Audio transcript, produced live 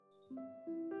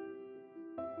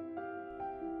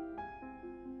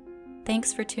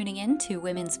Thanks for tuning in to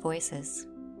Women's Voices.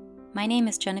 My name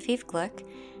is Genevieve Gluck,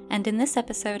 and in this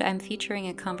episode I'm featuring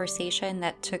a conversation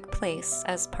that took place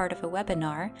as part of a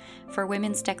webinar for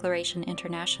Women's Declaration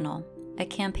International, a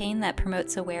campaign that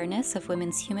promotes awareness of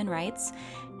women's human rights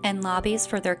and lobbies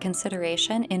for their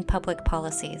consideration in public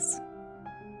policies.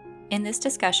 In this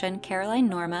discussion, Caroline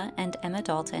Norma and Emma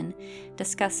Dalton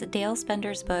discuss Dale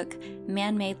Spender's book,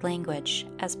 Man-Made Language,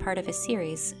 as part of a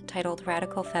series titled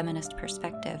Radical Feminist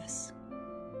Perspectives.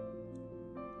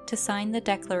 To sign the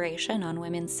Declaration on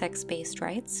Women's Sex-Based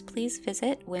Rights, please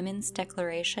visit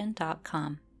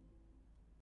womensdeclaration.com.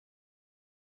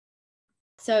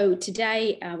 So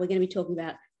today we're going to be talking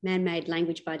about Man-Made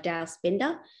Language by Dale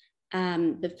Spender.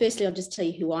 But firstly, I'll just tell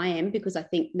you who I am, because I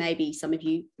think maybe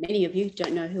many of you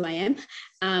don't know who I am.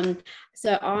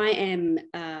 So I am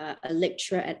a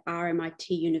lecturer at RMIT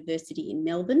University in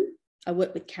Melbourne. I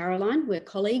work with Caroline. We're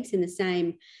colleagues in the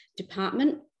same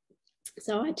department.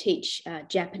 So I teach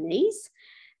Japanese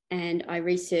and I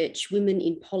research women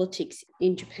in politics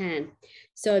in Japan.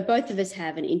 So both of us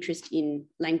have an interest in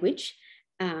language.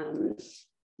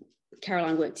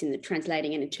 Caroline works in the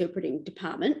translating and interpreting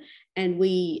department, and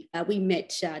we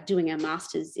met doing our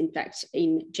masters, in fact,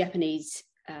 in Japanese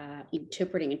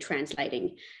interpreting and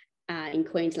translating in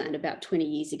Queensland about 20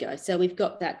 years ago. So we've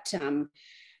got that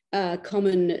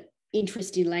common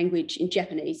interest in language, in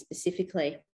Japanese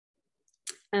specifically.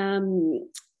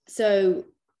 So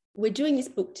we're doing this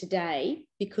book today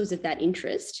because of that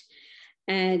interest,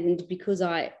 and because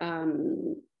I,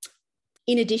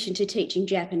 in addition to teaching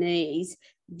Japanese,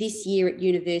 this year at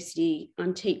university,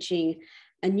 I'm teaching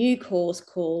a new course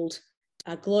called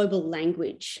Global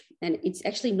Language. And it's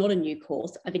actually not a new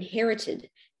course. I've inherited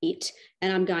it,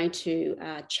 and I'm going to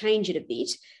change it a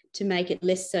bit to make it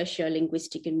less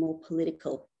socio-linguistic and more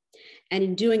political. And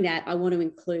in doing that, I want to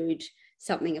include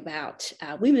something about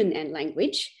women and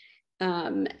language.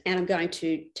 And I'm going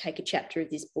to take a chapter of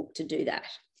this book to do that.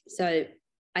 So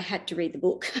I had to read the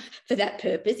book for that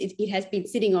purpose. It has been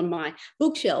sitting on my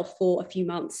bookshelf for a few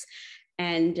months.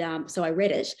 And so I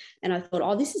read it and I thought,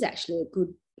 oh, this is actually a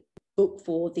good book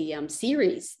for the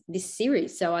this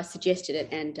series. So I suggested it,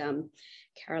 and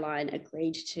Caroline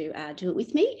agreed to do it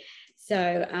with me.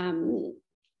 So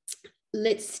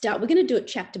let's start. We're going to do it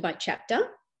chapter by chapter.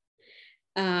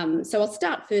 So I'll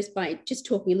start first by just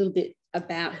talking a little bit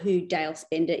about who Dale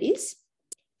Spender is.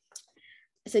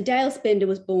 So Dale Spender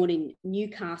was born in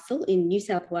Newcastle in New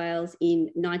South Wales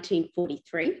in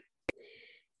 1943.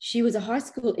 She was a high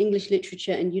school English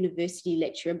literature and university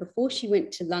lecturer before she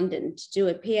went to London to do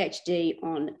a PhD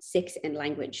on sex and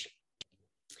language.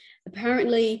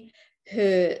 Apparently,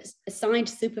 her assigned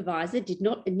supervisor did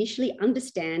not initially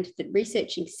understand that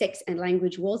researching sex and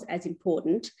language was as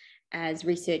important as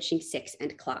researching sex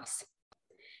and class.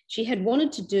 She had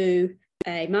wanted to do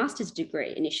a master's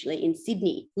degree initially in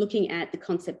Sydney, looking at the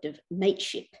concept of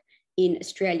mateship in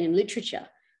Australian literature,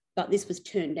 but this was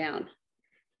turned down.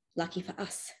 Lucky for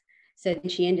us. So then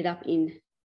she ended up in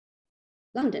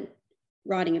London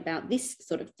writing about this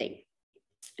sort of thing.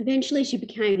 Eventually, she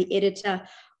became the editor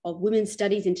of Women's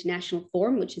Studies International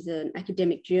Forum, which is an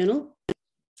academic journal.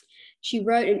 She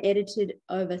wrote and edited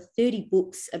over 30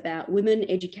 books about women,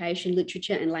 education,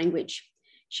 literature, and language.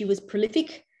 She was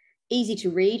prolific, easy to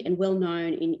read, and well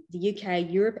known in the UK,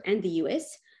 Europe, and the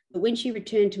US. But when she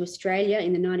returned to Australia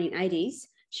in the 1980s,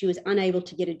 she was unable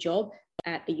to get a job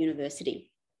at a university.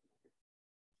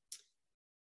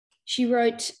 She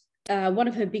wrote one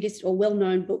of her biggest or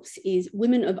well-known books is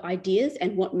Women of Ideas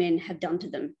and What Men Have Done to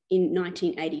Them in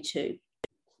 1982.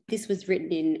 This was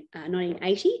written in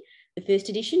 1980, the first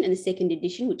edition, and the second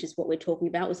edition, which is what we're talking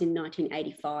about, was in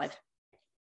 1985.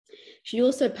 She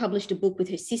also published a book with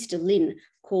her sister Lynn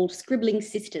called Scribbling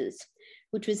Sisters,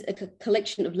 which was a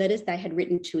collection of letters they had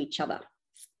written to each other.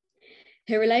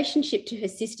 Her relationship to her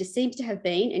sister seems to have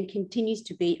been and continues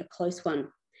to be a close one.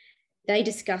 They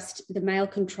discussed the male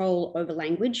control over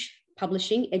language,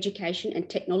 publishing, education, and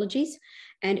technologies,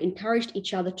 and encouraged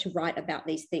each other to write about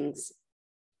these things.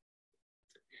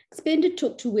 Spender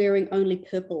took to wearing only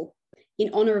purple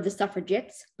in honour of the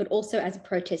suffragettes, but also as a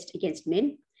protest against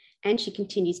men, and she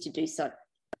continues to do so.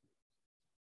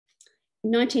 In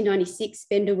 1996,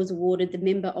 Spender was awarded the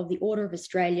Member of the Order of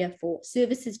Australia for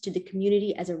services to the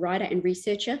community as a writer and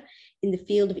researcher in the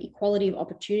field of equality of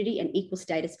opportunity and equal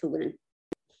status for women.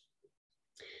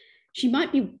 She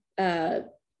might be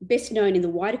best known in the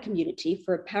wider community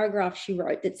for a paragraph she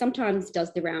wrote that sometimes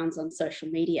does the rounds on social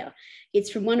media. It's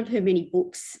from one of her many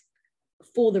books,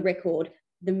 For the Record,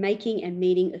 The Making and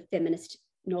Meaning of Feminist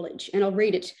knowledge. And I'll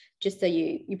read it just so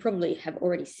you probably have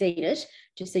already seen it,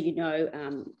 just so you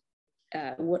know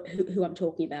who I'm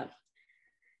talking about.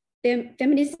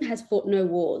 Feminism has fought no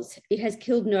wars. It has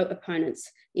killed no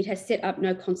opponents. It has set up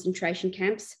no concentration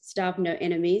camps, starved no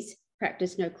enemies,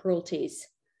 practiced no cruelties.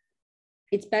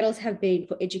 Its battles have been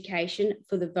for education,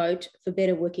 for the vote, for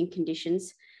better working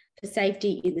conditions, for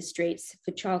safety in the streets,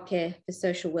 for childcare, for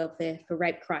social welfare, for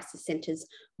rape crisis centres,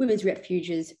 women's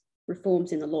refuges,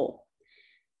 reforms in the law.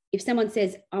 If someone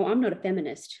says, "Oh, I'm not a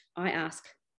feminist," I ask,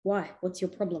 why? What's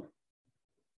your problem?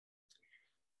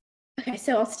 Okay,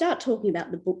 so I'll start talking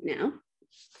about the book now.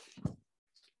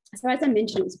 So as I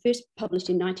mentioned, it was first published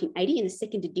in 1980 and the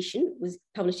second edition was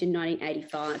published in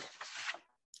 1985.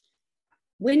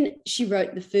 When she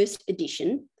wrote the first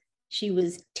edition, she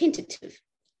was tentative,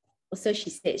 or so she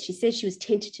says. She says she was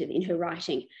tentative in her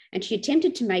writing, and she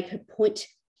attempted to make her point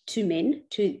to men,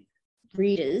 to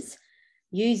readers,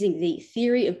 using the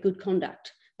theory of good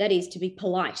conduct, that is, to be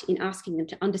polite in asking them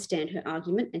to understand her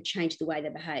argument and change the way they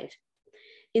behave.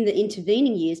 In the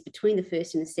intervening years between the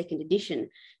first and the second edition,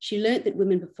 she learnt that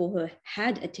women before her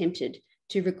had attempted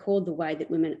to record the way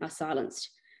that women are silenced,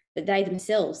 but they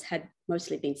themselves had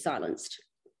mostly been silenced.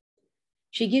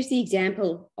 She gives the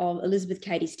example of Elizabeth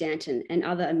Cady Stanton and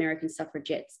other American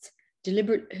suffragettes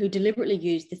who deliberately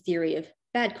used the theory of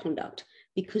bad conduct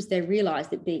because they realised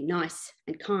that being nice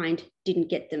and kind didn't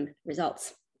get them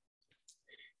results.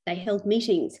 They held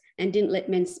meetings and didn't let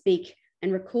men speak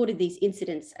and recorded these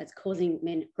incidents as causing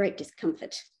men great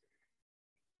discomfort.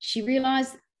 She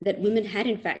realised that women had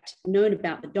in fact known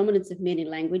about the dominance of men in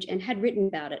language and had written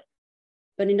about it.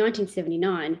 But in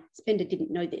 1979, Spender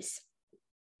didn't know this.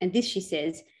 And this, she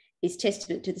says, is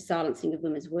testament to the silencing of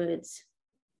women's words.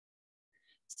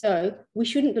 So we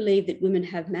shouldn't believe that women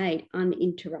have made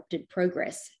uninterrupted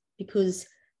progress, because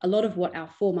a lot of what our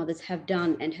foremothers have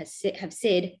done and have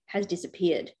said has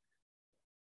disappeared.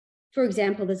 For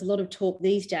example, there's a lot of talk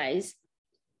these days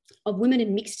of women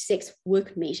in mixed sex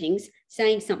work meetings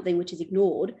saying something which is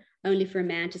ignored, only for a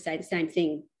man to say the same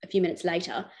thing a few minutes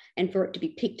later and for it to be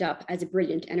picked up as a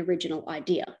brilliant and original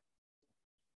idea.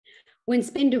 When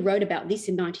Spender wrote about this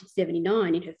in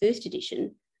 1979 in her first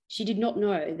edition, she did not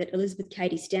know that Elizabeth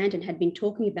Cady Stanton had been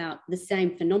talking about the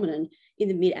same phenomenon in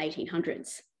the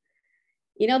mid-1800s.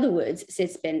 In other words,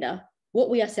 says Spender, what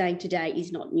we are saying today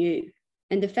is not new,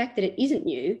 and the fact that it isn't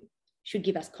new should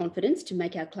give us confidence to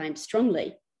make our claims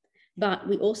strongly. But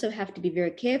we also have to be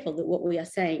very careful that what we are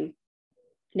saying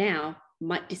now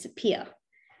might disappear.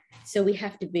 So we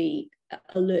have to be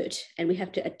alert and we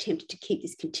have to attempt to keep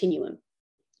this continuum.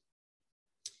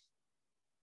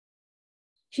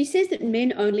 She says that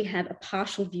men only have a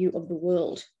partial view of the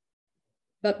world,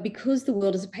 but because the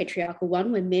world is a patriarchal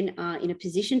one where men are in a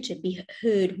position to be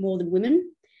heard more than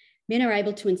women, men are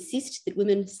able to insist that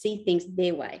women see things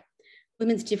their way.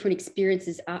 Women's different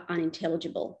experiences are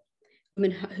unintelligible.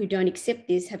 Women who don't accept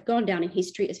this have gone down in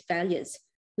history as failures.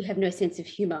 We have no sense of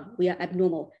humour. We are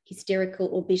abnormal, hysterical,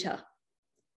 or bitter.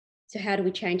 So how do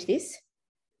we change this?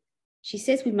 She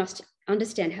says we must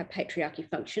understand how patriarchy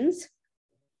functions.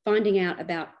 Finding out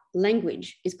about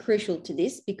language is crucial to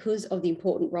this because of the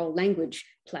important role language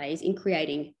plays in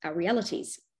creating our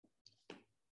realities.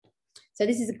 So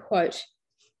this is a quote.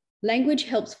 Language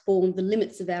helps form the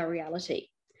limits of our reality.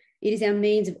 It is our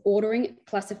means of ordering,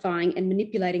 classifying, and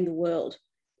manipulating the world.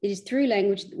 It is through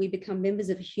language that we become members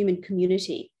of a human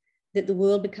community, that the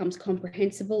world becomes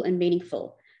comprehensible and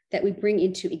meaningful, that we bring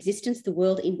into existence the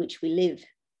world in which we live.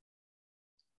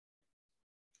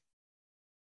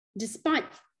 Despite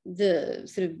the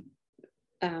sort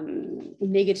of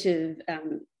negative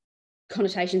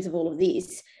connotations of all of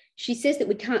this, she says that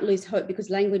we can't lose hope because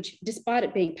language, despite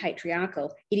it being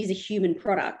patriarchal, it is a human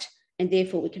product and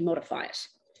therefore we can modify it.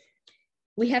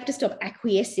 We have to stop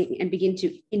acquiescing and begin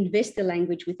to invest the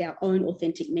language with our own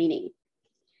authentic meaning.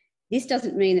 This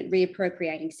doesn't mean that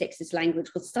reappropriating sexist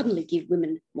language will suddenly give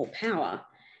women more power.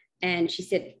 And she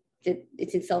said that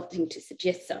it's insulting to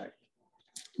suggest so.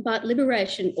 But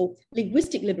liberation or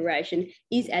linguistic liberation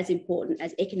is as important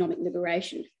as economic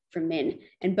liberation from men,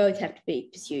 and both have to be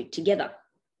pursued together.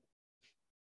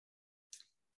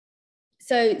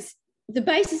 So the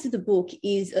basis of the book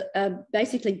is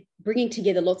basically bringing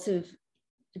together lots of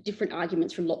different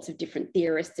arguments from lots of different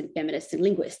theorists and feminists and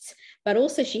linguists, but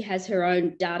also she has her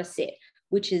own data set,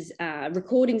 which is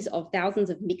recordings of thousands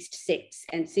of mixed sex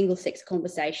and single sex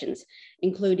conversations,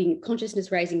 including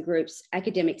consciousness raising groups,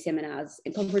 academic seminars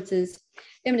and conferences,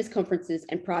 feminist conferences,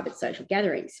 and private social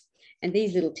gatherings. And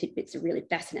these little tidbits are really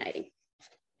fascinating.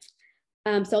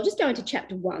 So I'll just go into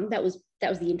chapter 1. That was that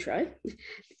was the intro.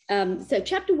 So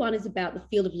chapter 1 is about the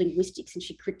field of linguistics, and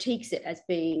she critiques it as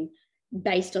being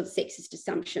based on sexist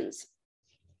assumptions.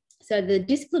 So the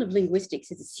discipline of linguistics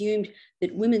has assumed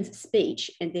that women's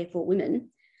speech, and therefore women,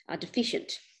 are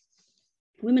deficient.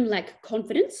 Women lack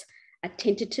confidence, are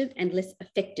tentative and less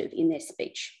effective in their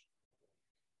speech.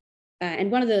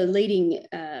 And one of the leading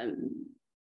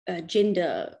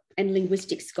gender and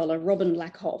linguistics scholar, Robin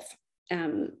Lackhoff,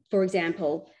 for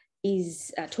example,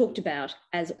 is talked about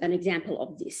as an example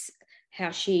of this, how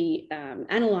she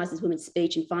analyses women's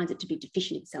speech and finds it to be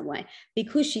deficient in some way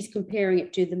because she's comparing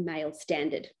it to the male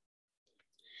standard.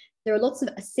 There are lots of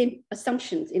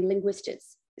assumptions in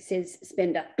linguistics, says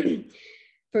Spender.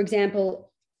 For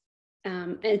example,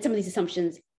 and some of these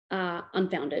assumptions are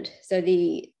unfounded. So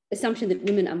the assumption that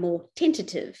women are more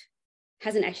tentative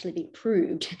hasn't actually been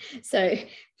proved. So,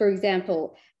 for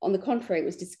example, on the contrary, it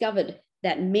was discovered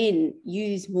that men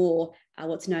use more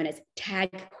what's known as tag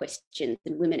questions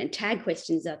than women. And tag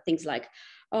questions are things like,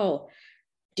 oh,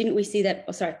 didn't we see that?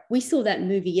 Oh, sorry, we saw that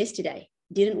movie yesterday,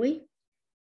 didn't we?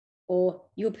 Or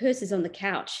your purse is on the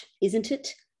couch, isn't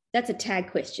it? That's a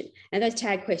tag question. And those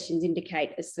tag questions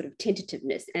indicate a sort of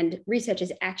tentativeness. And research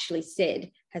has actually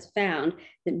has found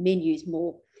that men use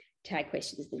more tag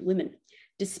questions than women.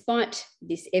 Despite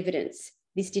this evidence,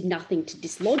 this did nothing to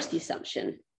dislodge the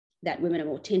assumption that women are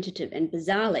more tentative. And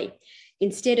bizarrely,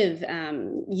 instead of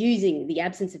using the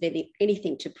absence of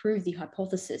anything to prove the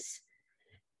hypothesis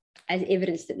as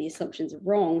evidence that the assumptions are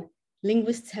wrong,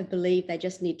 linguists have believed they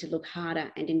just need to look harder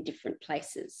and in different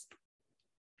places.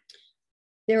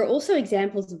 There are also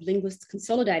examples of linguists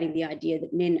consolidating the idea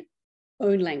that men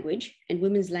own language and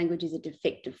women's language is a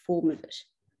defective form of it.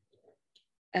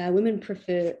 Women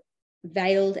prefer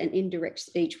veiled and indirect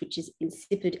speech, which is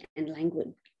insipid and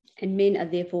languid, and men are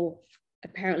therefore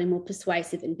apparently more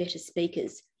persuasive and better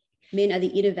speakers. Men are the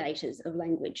innovators of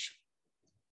language.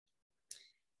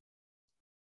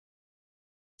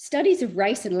 Studies of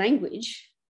race and language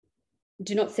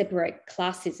do not separate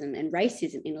classism and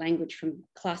racism in language from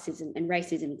classism and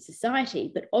racism in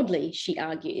society, but oddly, she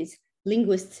argues,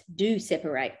 linguists do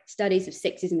separate studies of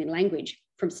sexism in language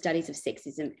from studies of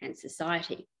sexism and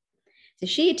society. So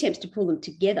she attempts to pull them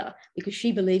together because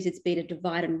she believes it's been a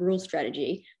divide and rule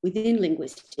strategy within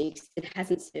linguistics that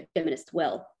hasn't served feminists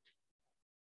well.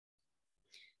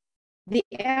 The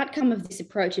outcome of this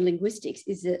approach in linguistics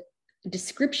is a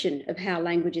description of how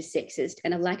language is sexist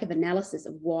and a lack of analysis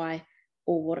of why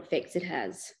or what effects it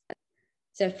has.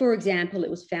 So, for example, it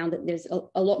was found that there's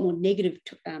a lot more negative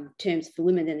terms for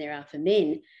women than there are for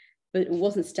men, but it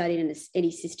wasn't studied in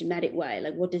any systematic way.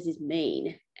 Like, what does this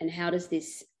mean? And how does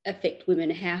this affect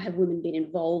women? How have women been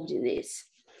involved in this?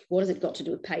 What has it got to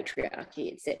do with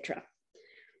patriarchy, etc.?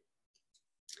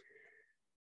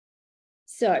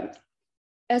 So,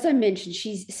 as I mentioned,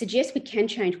 she suggests we can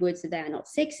change words so they are not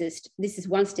sexist. This is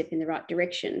one step in the right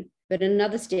direction, but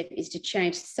another step is to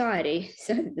change society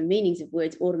so that the meanings of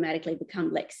words automatically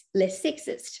become less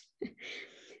sexist.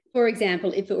 For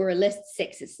example, if it were a less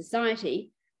sexist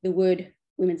society, the word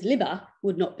women's liver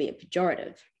would not be a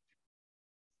pejorative.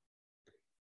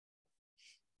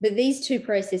 But these two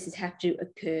processes have to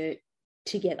occur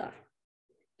together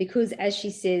because, as she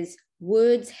says,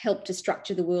 words help to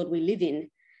structure the world we live in,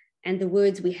 and the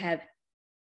words we have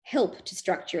help to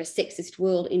structure a sexist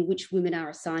world in which women are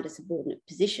assigned a subordinate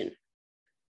position.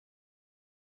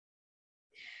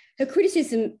 Her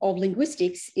criticism of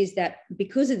linguistics is that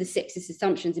because of the sexist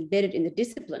assumptions embedded in the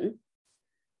discipline,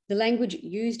 the language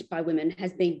used by women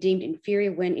has been deemed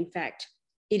inferior when, in fact,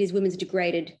 it is women's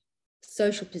degraded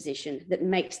social position that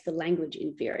makes the language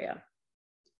inferior.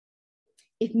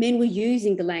 If men were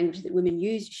using the language that women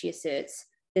use, she asserts,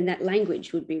 then that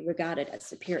language would be regarded as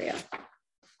superior.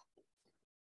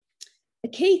 A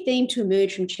key theme to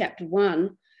emerge from chapter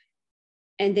 1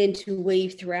 and then to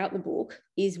weave throughout the book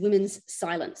is women's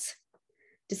silence.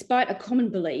 Despite a common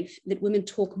belief that women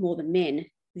talk more than men,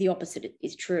 the opposite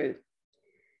is true.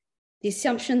 The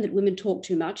assumption that women talk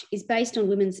too much is based on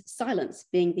women's silence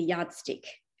being the yardstick.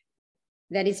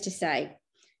 That is to say,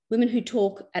 women who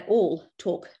talk at all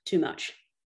talk too much.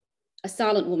 A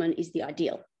silent woman is the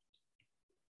ideal.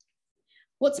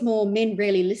 What's more, men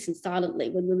rarely listen silently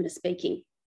when women are speaking.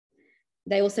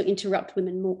 They also interrupt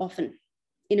women more often.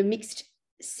 In a mixed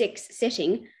sex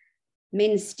setting,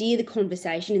 men steer the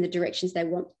conversation in the directions they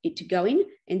want it to go in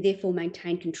and therefore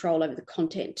maintain control over the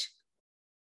content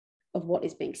of what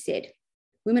is being said.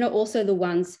 Women are also the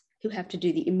ones who have to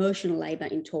do the emotional labor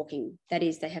in talking. That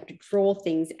is, they have to draw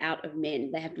things out of men.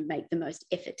 They have to make the most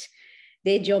effort.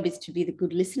 Their job is to be the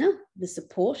good listener, the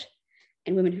support,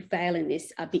 and women who fail in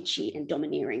this are bitchy and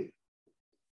domineering.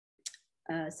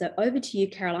 So over to you,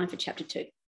 Caroline, for chapter 2.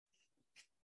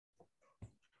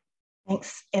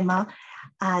 Thanks, Emma.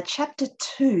 Chapter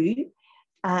 2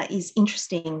 is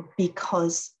interesting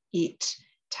because it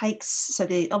takes, so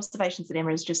the observations that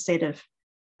Emma has just said of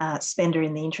Spender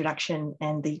in the introduction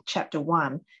and the chapter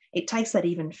 1, it takes that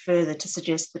even further to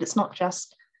suggest that it's not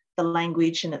just the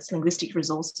language and its linguistic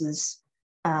resources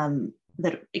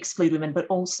that exclude women, but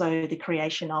also the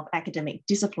creation of academic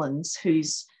disciplines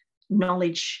whose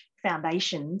knowledge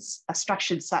foundations are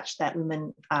structured such that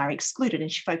women are excluded,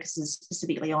 and she focuses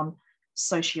specifically on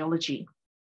sociology.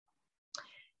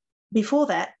 Before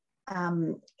that,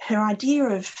 her idea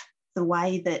of the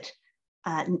way that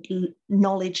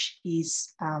knowledge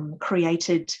is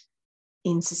created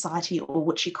in society, or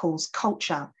what she calls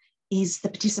culture, is the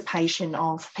participation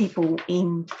of people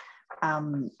in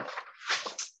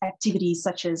activities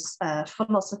such as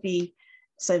philosophy.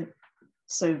 So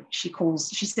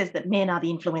she says that men are the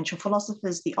influential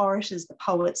philosophers, the orators, the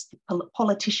poets, the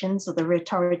politicians or the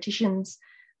rhetoricians,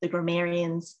 the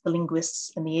grammarians, the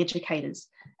linguists and the educators,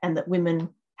 and that women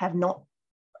have not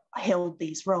held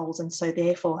these roles and so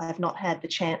therefore have not had the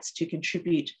chance to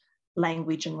contribute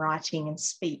language and writing and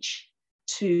speech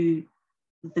to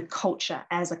the culture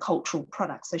as a cultural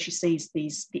product. So she sees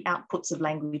the outputs of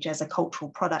language as a cultural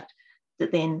product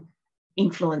that then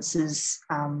influences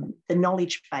the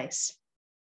knowledge base.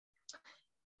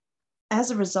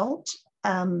 As a result,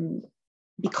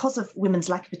 because of women's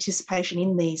lack of participation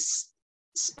in these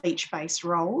speech-based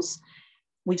roles,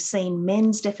 we've seen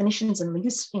men's definitions and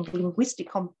linguistic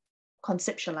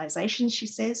conceptualizations, she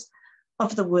says,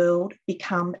 of the world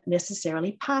become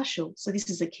necessarily partial. So this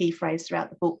is a key phrase throughout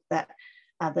the book, that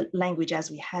the language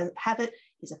as we have it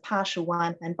is a partial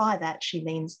one, and by that she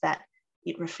means that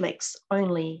it reflects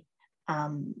only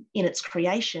in its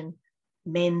creation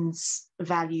men's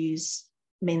values,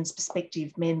 men's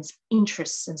perspective, men's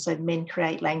interests, and so men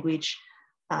create language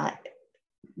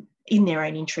in their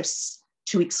own interests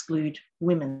to exclude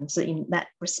women. So in that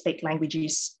respect, language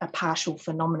is a partial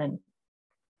phenomenon.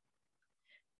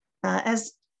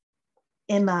 As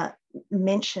Emma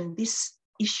mentioned, this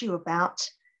issue about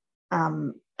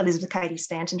Elizabeth Cady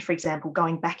Stanton, for example,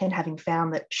 going back and having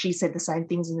found that she said the same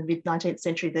things in the mid-19th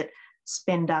century that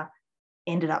Spender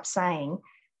ended up saying,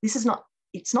 it's not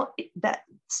that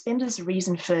Spender's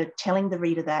reason for telling the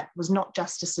reader that was not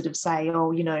just to sort of say,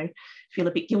 oh, you know, feel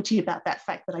a bit guilty about that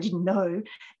fact that I didn't know.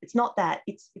 It's not that.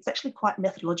 It's actually quite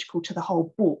methodological to the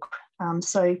whole book.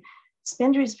 So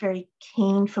Spender is very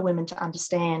keen for women to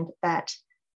understand that,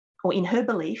 or in her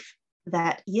belief,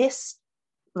 that yes,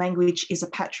 language is a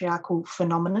patriarchal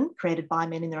phenomenon created by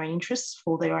men in their own interests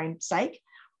for their own sake.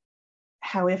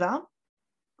 However,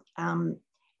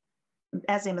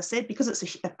 as Emma said, because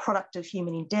it's a product of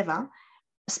human endeavour,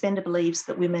 Spender believes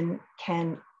that women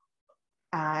can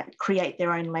create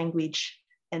their own language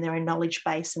and their own knowledge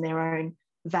base and their own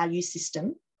value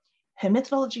system. Her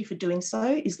methodology for doing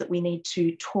so is that we need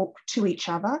to talk to each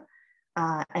other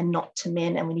and not to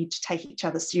men, and we need to take each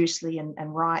other seriously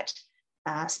and write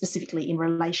specifically in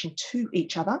relation to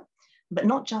each other. But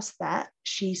not just that,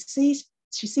 she sees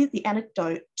the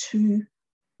antidote to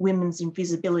women's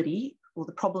invisibility, or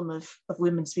the problem of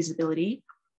women's visibility,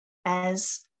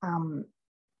 as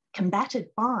combated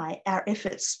by our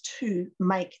efforts to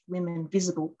make women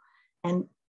visible, and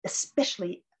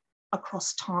especially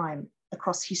across time,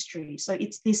 across history. So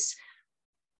it's this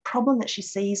problem that she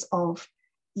sees of,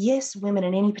 yes, women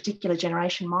in any particular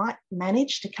generation might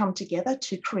manage to come together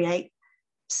to create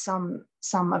some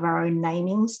of our own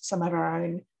namings, some of our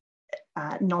own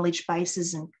knowledge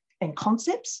bases and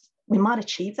concepts. We might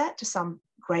achieve that to some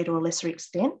greater or lesser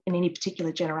extent in any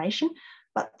particular generation,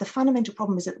 but the fundamental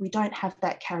problem is that we don't have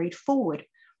that carried forward.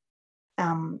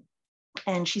 And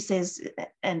she says,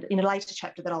 and in a later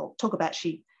chapter that I'll talk about,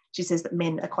 she says that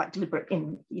men are quite deliberate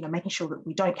in, you know, making sure that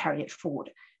we don't carry it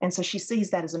forward. And so she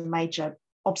sees that as a major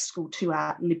obstacle to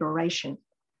our liberation.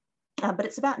 But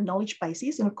it's about knowledge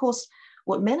bases. And of course,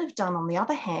 what men have done, on the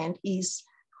other hand, is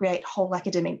create whole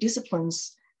academic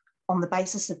disciplines on the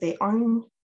basis of their own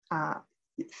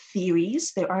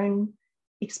theories, their own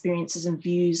experiences and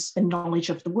views and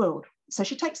knowledge of the world. So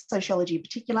she takes sociology in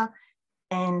particular,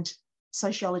 and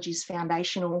sociology is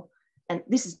foundational. And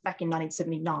this is back in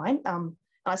 1979.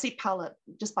 I see Paula,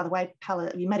 just by the way,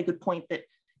 Paula, you made a good point that,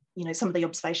 you know, some of the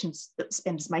observations that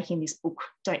Spender's making in this book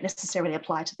don't necessarily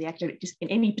apply to the academic, in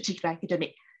any particular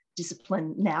academic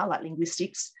discipline now, like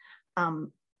linguistics.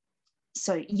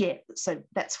 So yeah, so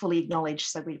that's fully acknowledged.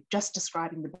 So we're just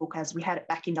describing the book as we had it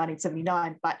back in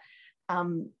 1979. But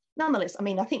nonetheless, I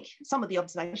mean, I think some of the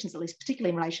observations, at least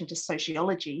particularly in relation to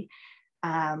sociology,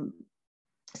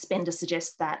 Spender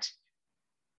suggests that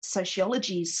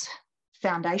sociology's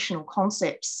foundational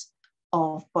concepts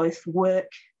of both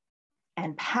work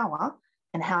and power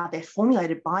and how they're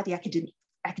formulated by the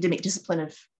academic discipline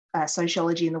of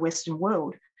sociology in the Western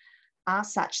world are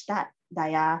such that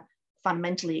they are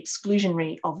fundamentally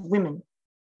exclusionary of women.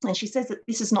 And she says that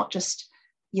this is not just,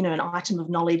 an item of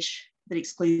knowledge that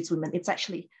excludes women. It's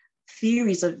actually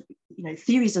theories of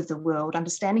the world,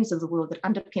 understandings of the world that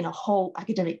underpin a whole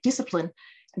academic discipline.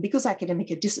 And because academic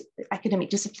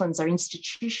disciplines are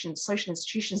institutions, social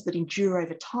institutions that endure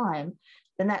over time,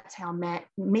 then that's how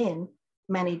men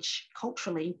manage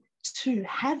culturally to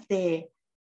have their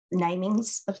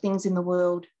namings of things in the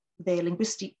world, their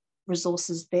linguistic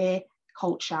resources, their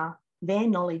culture, their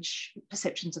knowledge,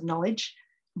 perceptions of knowledge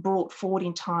brought forward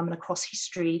in time and across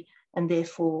history, and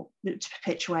therefore to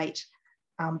perpetuate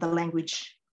the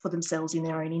language for themselves in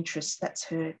their own interests. That's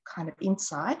her kind of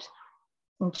insight.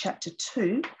 In chapter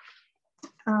 2,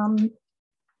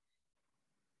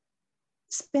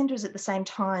 Spender is at the same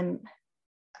time,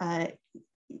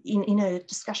 in a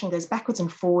discussion, goes backwards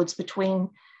and forwards between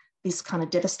this kind of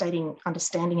devastating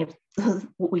understanding of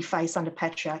what we face under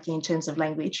patriarchy in terms of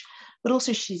language, but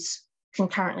also she's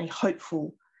concurrently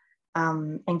hopeful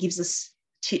and gives us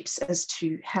tips as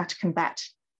to how to combat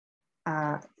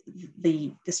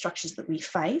the structures that we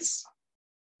face.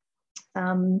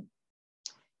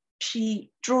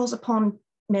 She draws upon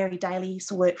Mary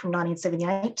Daly's work from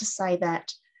 1978 to say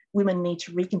that women need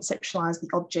to reconceptualise the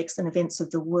objects and events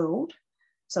of the world.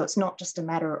 So it's not just a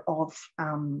matter of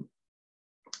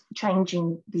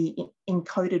changing the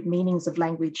encoded meanings of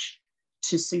language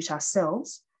to suit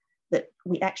ourselves, that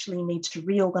we actually need to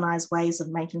reorganise ways of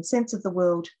making sense of the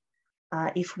world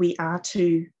if we are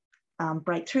to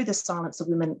break through the silence of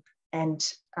women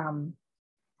and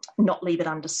not leave it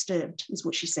undisturbed, is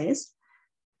what she says.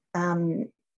 And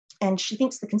she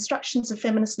thinks the constructions of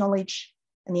feminist knowledge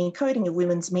and the encoding of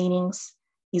women's meanings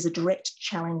is a direct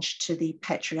challenge to the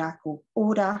patriarchal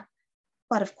order.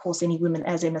 But of course, any women,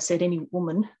 as Emma said, any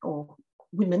woman or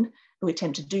women who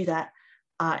attempt to do that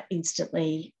are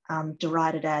instantly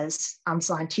derided as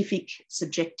unscientific,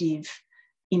 subjective,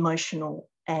 emotional,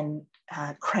 and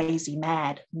crazy,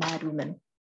 mad women.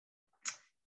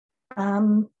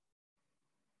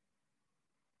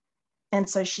 And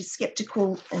so she's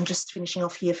sceptical, and just finishing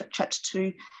off here for chapter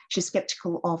 2, she's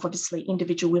sceptical of obviously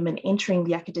individual women entering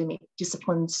the academic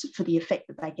disciplines for the effect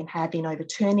that they can have in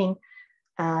overturning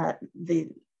the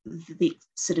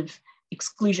sort of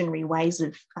exclusionary ways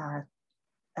of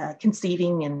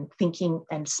conceiving and thinking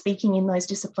and speaking in those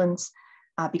disciplines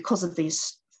because of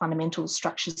these fundamental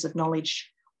structures of knowledge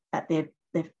at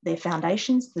their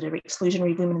foundations that are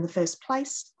exclusionary of women in the first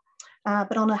place.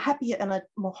 But on a happier and a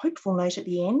more hopeful note at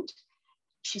the end,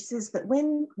 she says that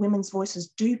when women's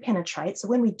voices do penetrate, so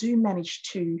when we do manage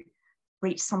to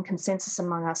reach some consensus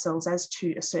among ourselves as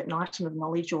to a certain item of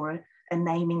knowledge or a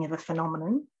naming of a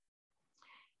phenomenon,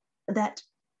 that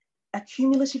a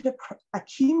cumulative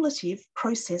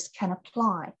process can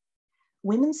apply.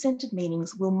 Women-centred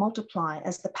meanings will multiply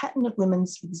as the pattern of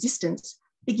women's existence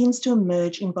begins to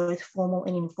emerge in both formal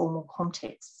and informal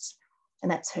contexts. And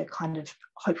that's her kind of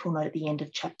hopeful note at the end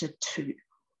of chapter 2.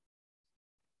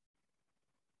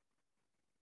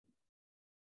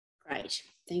 Great,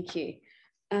 thank you.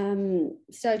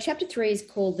 So chapter 3 is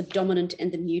called The Dominant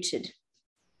and the Muted.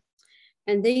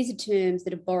 And these are terms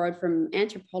that are borrowed from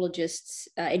anthropologists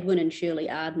Edwin and Shirley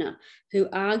Ardner, who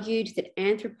argued that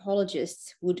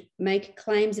anthropologists would make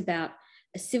claims about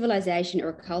a civilization or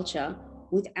a culture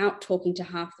without talking to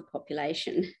half the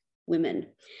population, women,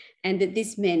 and that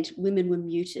this meant women were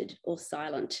muted or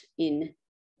silent in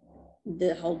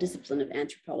the whole discipline of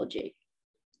anthropology.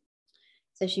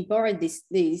 So she borrowed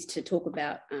these to talk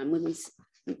about women's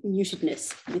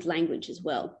mutedness with language as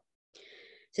well.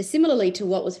 So similarly to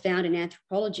what was found in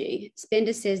anthropology,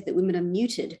 Spender says that women are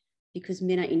muted because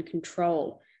men are in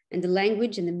control, and the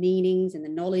language and the meanings and the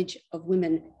knowledge of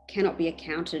women cannot be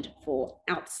accounted for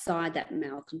outside that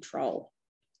male control.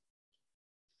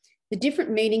 The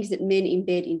different meanings that men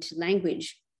embed into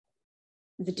language,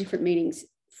 the different meanings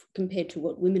compared to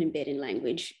what women embed in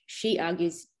language, she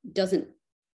argues doesn't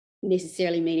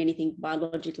necessarily mean anything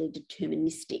biologically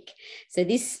deterministic. So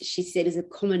this, she said, is a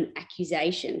common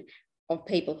accusation of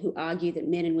people who argue that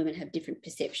men and women have different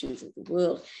perceptions of the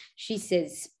world. She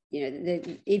says,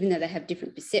 even though they have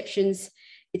different perceptions,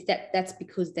 that's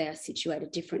because they are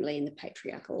situated differently in the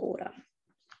patriarchal order.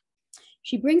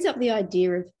 She brings up the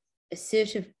idea of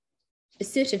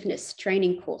assertiveness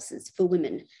training courses for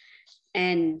women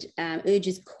and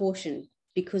urges caution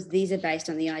because these are based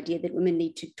on the idea that women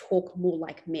need to talk more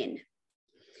like men.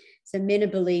 So men are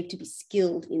believed to be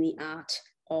skilled in the art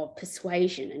of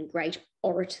persuasion and great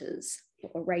orators,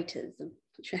 I'm not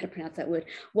sure how to pronounce that word,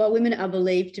 while women are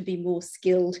believed to be more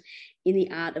skilled in the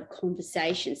art of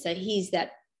conversation. So here's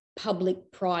that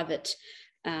public-private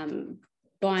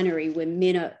binary where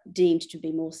men are deemed to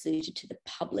be more suited to the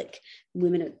public,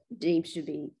 women are deemed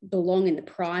to belong in the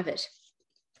private.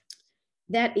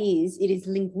 It is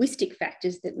linguistic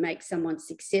factors that make someone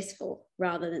successful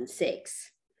rather than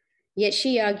sex. Yet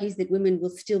she argues that women will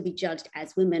still be judged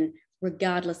as women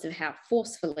regardless of how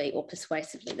forcefully or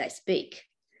persuasively they speak.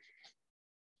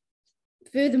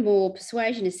 Furthermore,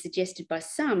 persuasion is suggested by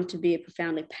some to be a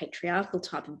profoundly patriarchal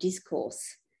type of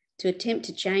discourse. To attempt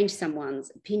to change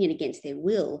someone's opinion against their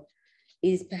will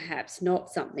is perhaps not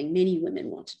something many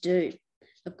women want to do.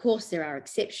 Of course, there are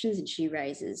exceptions, and she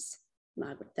raises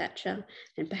Margaret Thatcher,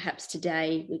 and perhaps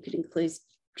today we could include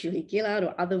Julia Gillard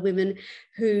or other women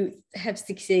who have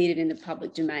succeeded in the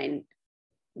public domain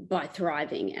by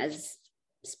thriving as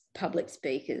public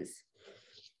speakers.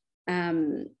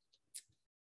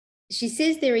 She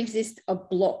says there exists a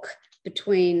block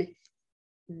between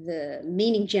the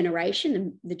meaning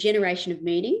generation, the generation of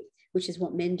meaning, which is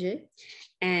what men do,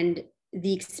 and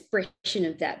the expression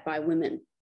of that by women.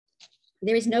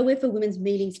 There is nowhere for women's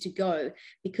meanings to go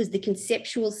because the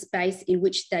conceptual space in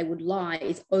which they would lie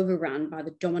is overrun by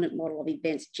the dominant model of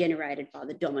events generated by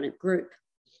the dominant group.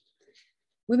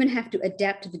 Women have to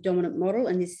adapt to the dominant model,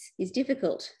 and this is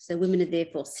difficult. So women are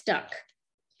therefore stuck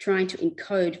trying to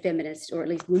encode feminist, or at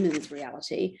least women's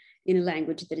reality, in a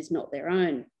language that is not their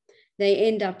own. They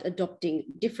end up adopting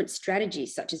different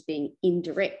strategies, such as being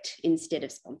indirect instead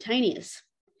of spontaneous.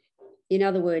 In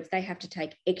other words, they have to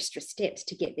take extra steps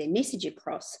to get their message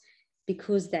across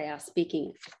because they are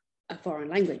speaking a foreign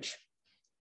language.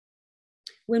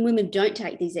 When women don't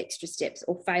take these extra steps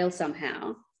or fail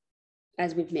somehow,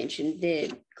 as we've mentioned, they're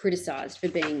criticised for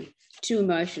being too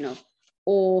emotional.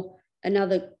 Or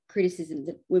another criticism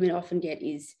that women often get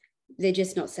is they're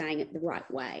just not saying it the right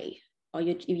way. Or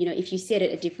if you said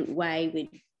it a different way,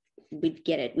 we'd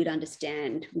get it, we'd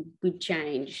understand, we'd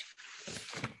change,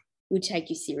 we'd take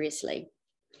you seriously.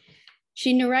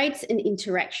 She narrates an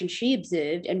interaction she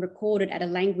observed and recorded at a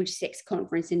language sex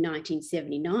conference in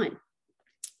 1979,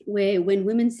 where when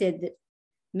women said that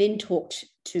men talked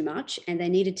too much and they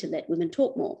needed to let women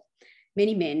talk more,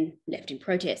 many men left in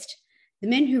protest. The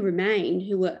men who remained,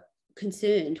 who were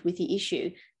concerned with the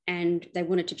issue and they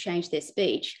wanted to change their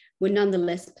speech, were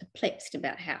nonetheless perplexed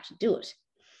about how to do it.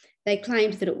 They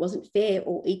claimed that it wasn't fair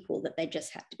or equal, that they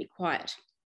just had to be quiet.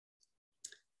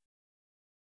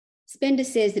 Spender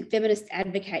says that feminists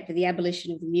advocate for the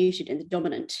abolition of the muted and the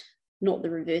dominant, not the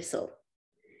reversal.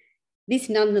 This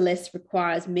nonetheless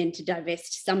requires men to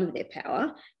divest some of their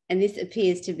power, and this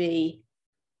appears to be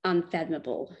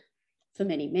unfathomable for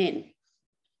many men.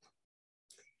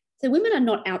 So women are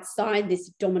not outside this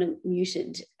dominant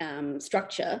muted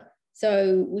structure.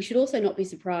 So we should also not be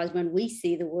surprised when we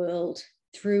see the world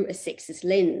through a sexist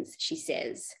lens, she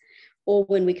says, or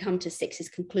when we come to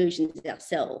sexist conclusions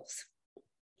ourselves.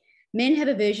 Men have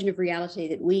a version of reality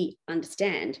that we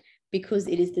understand because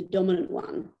it is the dominant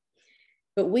one,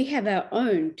 but we have our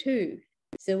own too.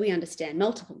 So we understand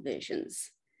multiple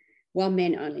versions, while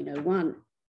men only know one.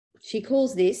 She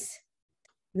calls this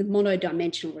the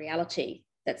monodimensional reality.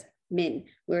 That's men,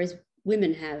 whereas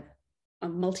women have a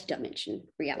multidimensional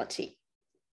reality.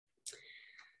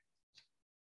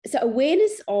 So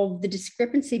awareness of the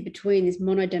discrepancy between this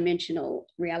monodimensional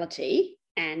reality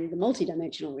and the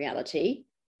multidimensional reality,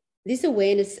 this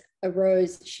awareness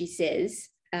arose, she says,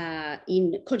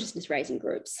 in consciousness raising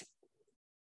groups.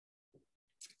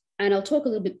 And I'll talk a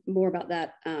little bit more about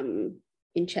that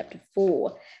in chapter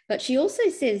 4. But she also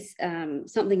says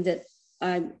something that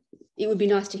it would be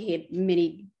nice to hear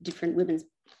many different women's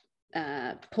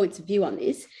points of view on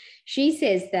this. She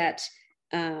says that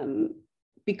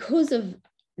because of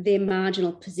their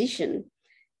marginal position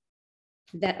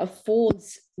that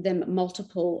affords them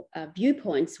multiple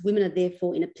viewpoints, women are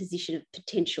therefore in a position of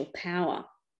potential power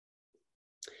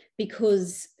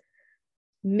because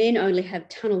men only have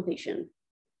tunnel vision,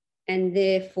 and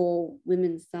therefore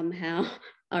women somehow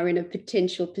are in a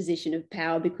potential position of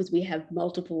power because we have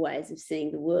multiple ways of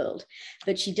seeing the world.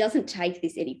 But she doesn't take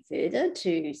this any further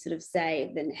to sort of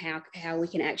say then how we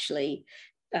can actually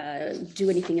do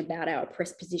anything about our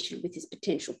oppressed position with this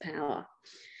potential power.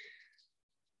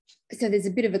 So there's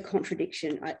a bit of a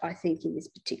contradiction, I think, in this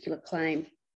particular claim.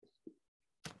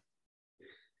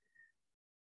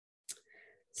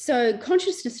 So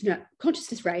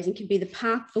consciousness raising can be the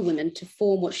path for women to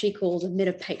form what she calls a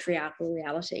meta-patriarchal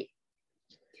reality.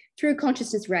 Through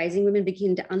consciousness raising, women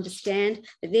begin to understand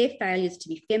that their failures to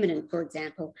be feminine, for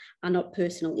example, are not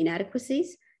personal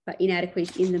inadequacies, but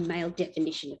inadequacies in the male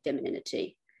definition of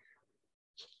femininity.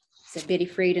 So Betty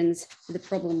Friedan's The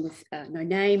Problem with No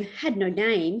Name had no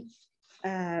name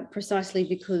precisely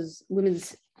because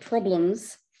women's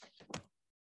problems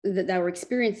that they were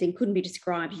experiencing couldn't be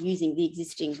described using the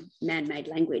existing man-made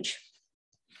language.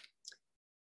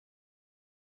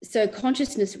 So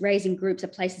consciousness raising groups are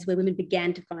places where women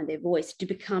began to find their voice, to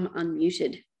become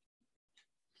unmuted.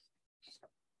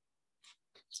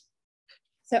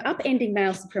 So upending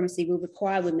male supremacy will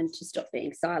require women to stop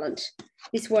being silent.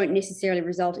 This won't necessarily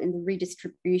result in the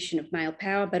redistribution of male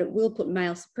power, but it will put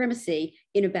male supremacy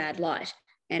in a bad light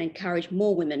and encourage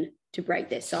more women to break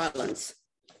their silence.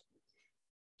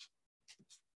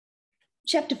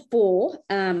 Chapter 4,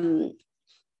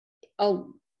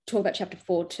 I'll talk about chapter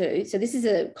 4 too. So this is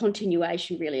a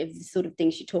continuation really of the sort of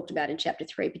things you talked about in chapter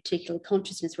 3, particularly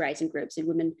consciousness raising groups and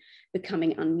women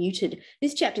becoming unmuted.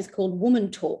 This chapter is called Woman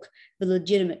Talk, the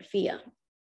Legitimate Fear.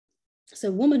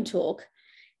 So woman talk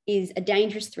is a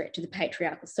dangerous threat to the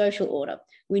patriarchal social order.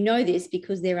 We know this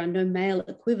because there are no male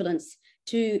equivalents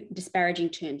to disparaging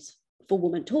terms for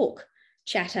woman talk: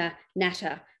 chatter,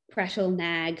 natter, prattle,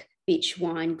 nag, bitch,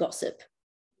 whine, gossip.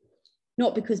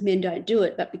 Not because men don't do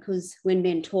it, but because when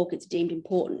men talk, it's deemed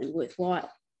important and worthwhile.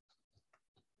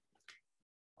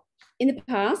 In the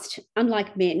past,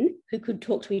 unlike men who could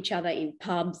talk to each other in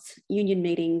pubs, union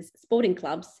meetings, sporting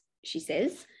clubs, she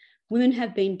says, women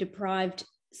have been deprived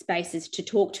spaces to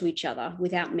talk to each other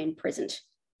without men present.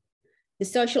 The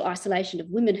social isolation of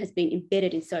women has been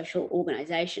embedded in social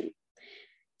organisation.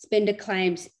 Spender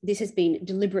claims this has been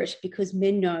deliberate because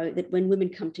men know that when women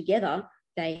come together,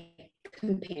 they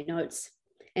compare notes,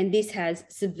 and this has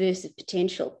subversive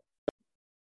potential.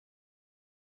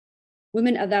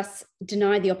 Women are thus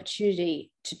denied the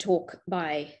opportunity to talk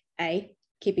by A,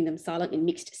 keeping them silent in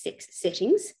mixed sex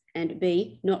settings, and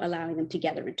B, not allowing them to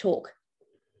gather and talk.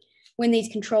 When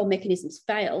these control mechanisms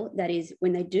fail, that is,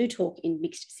 when they do talk in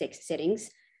mixed sex settings,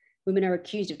 women are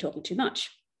accused of talking too much.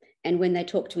 And when they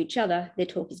talk to each other, their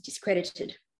talk is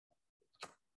discredited.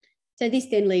 So this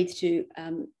then leads to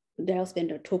Dale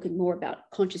Spender talking more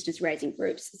about consciousness raising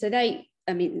groups. So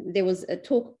there was a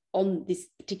talk on this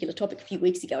particular topic a few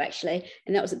weeks ago, actually,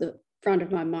 and that was at the front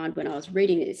of my mind when I was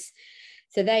reading this.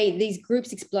 So these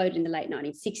groups exploded in the late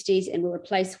 1960s and were a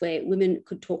place where women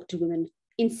could talk to women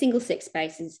in single-sex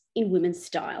spaces in women's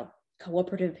style,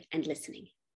 cooperative and listening,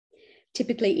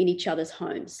 typically in each other's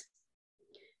homes.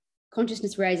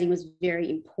 Consciousness raising was very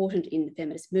important in the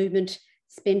feminist movement.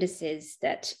 Spender says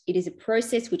that it is a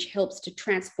process which helps to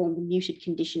transform the muted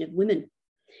condition of women.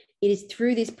 It is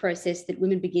through this process that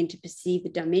women begin to perceive the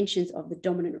dimensions of the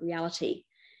dominant reality,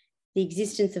 the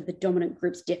existence of the dominant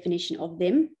group's definition of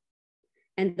them,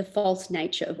 and the false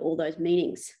nature of all those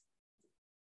meanings.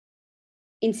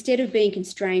 Instead of being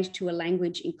constrained to a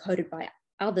language encoded by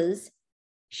others,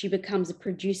 she becomes a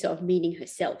producer of meaning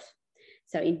herself.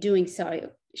 So in doing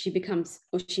so, she begins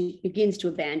to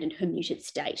abandon her muted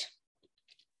state.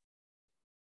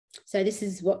 So this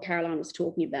is what Caroline was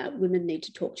talking about. Women need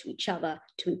to talk to each other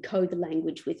to encode the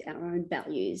language with our own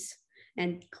values.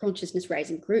 And consciousness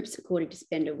raising groups, according to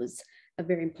Spender, was a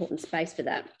very important space for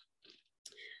that.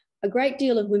 A great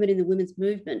deal of women in the women's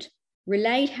movement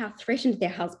relayed how threatened their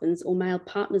husbands or male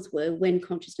partners were when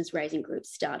consciousness raising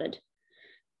groups started.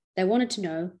 They wanted to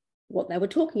know what they were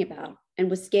talking about and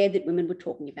were scared that women were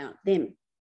talking about them,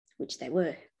 which they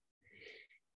were.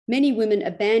 Many women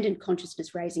abandoned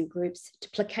consciousness raising groups to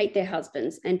placate their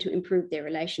husbands and to improve their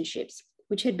relationships,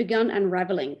 which had begun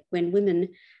unraveling when women,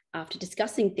 after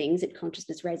discussing things at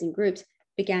consciousness raising groups,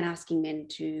 began asking men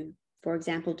to, for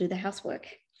example, do the housework.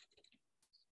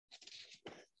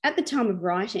 At the time of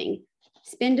writing,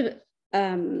 Spender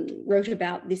wrote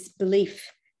about this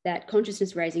belief that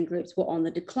consciousness raising groups were on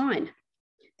the decline.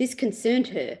 This concerned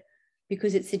her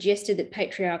because it suggested that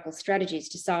patriarchal strategies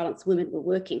to silence women were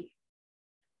working.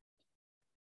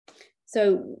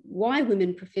 So why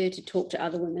women prefer to talk to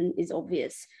other women is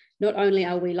obvious. Not only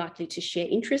are we likely to share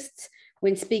interests,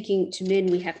 when speaking to men,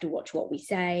 we have to watch what we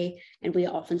say, and we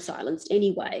are often silenced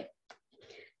anyway.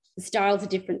 The styles are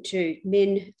different too.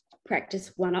 Men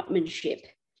practice one-upmanship.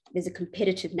 There's a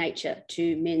competitive nature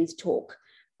to men's talk,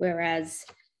 whereas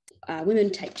women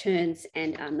take turns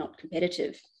and are not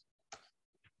competitive.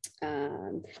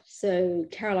 So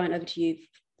Caroline, over to you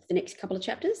for the next couple of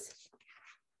chapters.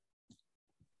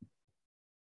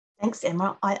 Thanks,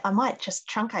 Emma. I might just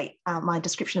truncate my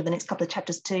description of the next couple of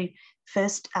chapters to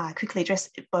first quickly address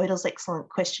Bodil's excellent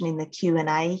question in the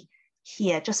Q&A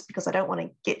here, just because I don't want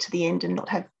to get to the end and not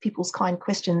have people's kind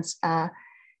questions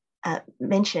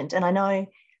mentioned. And I know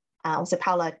also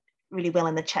Paula really well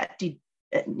in the chat did,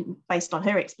 based on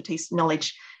her expertise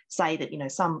knowledge, say that, you know,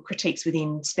 some critiques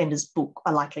within Spender's book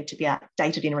are likely to be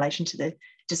outdated in relation to the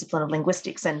discipline of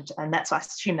linguistics, and that's why I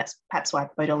assume that's perhaps why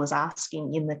Bodil is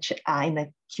asking in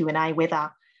the Q&A whether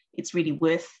it's really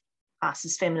worth us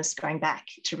as feminists going back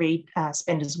to read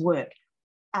Spender's work.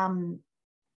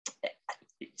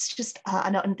 It's just,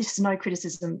 and this is no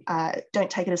criticism, don't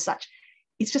take it as such.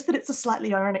 It's just that it's a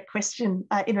slightly ironic question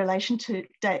in relation to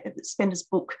Spender's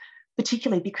book,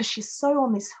 particularly because she's so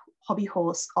on this hobby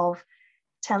horse of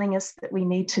telling us that we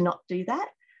need to not do that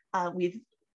with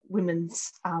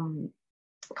women's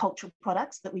cultural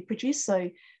products that we produce. So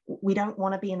we don't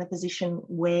want to be in a position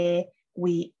where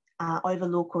we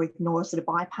overlook or ignore or sort of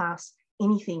bypass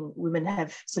anything women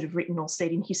have sort of written or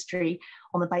said in history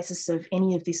on the basis of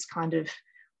any of this kind of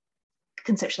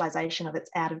conceptualization of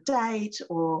it's out of date,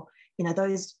 or, you know,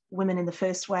 those women in the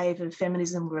first wave of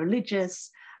feminism were religious.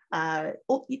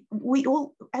 We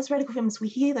all, as radical feminists, we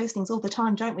hear those things all the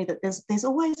time, don't we? That there's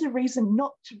always a reason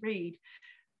not to read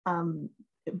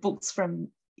books from,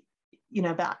 you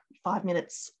know, about 5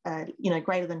 minutes, you know,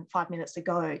 greater than 5 minutes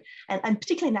ago, and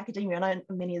particularly in academia. I know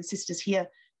many of the sisters here,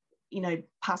 you know,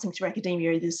 passing through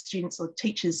academia, either students or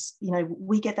teachers, you know,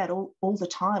 we get that all the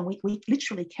time. We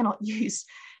literally cannot use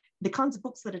the kinds of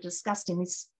books that are discussed in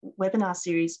this webinar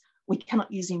series. We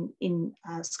cannot use in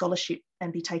scholarship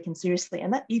and be taken seriously.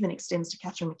 And that even extends to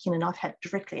Catherine McKinnon. I've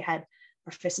directly had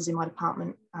professors in my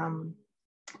department,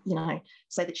 you know,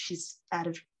 say that she's out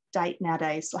of date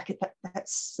nowadays, like that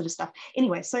sort of stuff.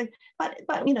 Anyway, so, but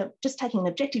you know, just taking an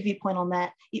objective viewpoint on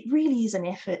that, it really is an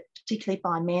effort, particularly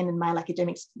by men and male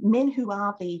academics, men who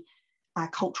are the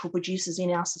cultural producers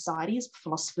in our societies,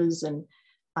 philosophers and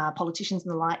politicians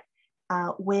and the like,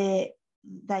 where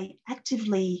they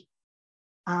actively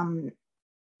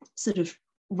sort of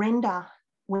render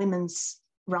women's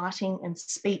writing and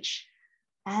speech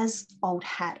as old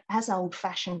hat, as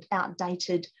old-fashioned,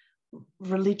 outdated,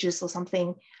 religious or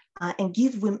something, and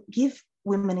give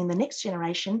women in the next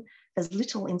generation as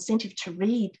little incentive to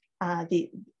read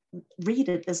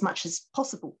it as much as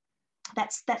possible.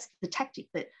 That's the tactic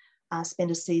that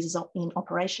Spender sees as in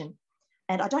operation.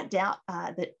 And I don't doubt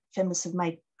that feminists have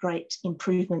made great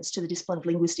improvements to the discipline of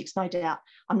linguistics, no doubt.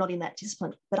 I'm not in that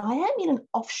discipline, but I am in an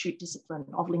offshoot discipline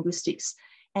of linguistics.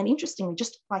 And interestingly,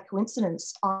 just by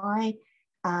coincidence, I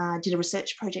did a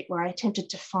research project where I attempted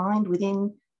to find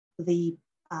within the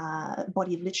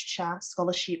body of literature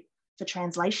scholarship for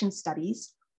translation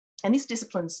studies, and this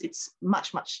discipline's, it's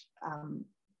much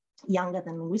younger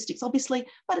than linguistics, obviously,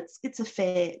 but it's a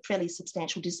fairly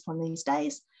substantial discipline these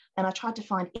days. And I tried to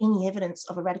find any evidence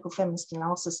of a radical feminist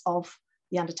analysis of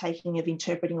the undertaking of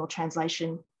interpreting or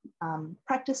translation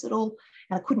practice at all,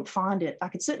 and I couldn't find it. I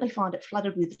could certainly find it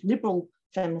flooded with liberal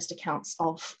feminist accounts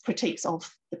of critiques of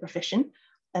the profession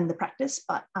and the practice,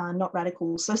 but not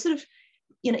radical. So sort of,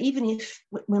 you know, even if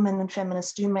women and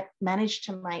feminists do manage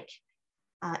to make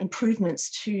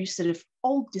improvements to sort of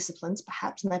old disciplines,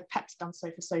 perhaps, and they've perhaps done so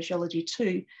for sociology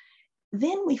too,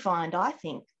 then we find, I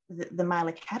think, the male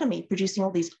academy producing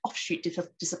all these offshoot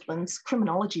disciplines.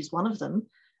 Criminology is one of them.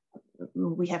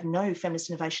 We have no feminist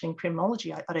innovation in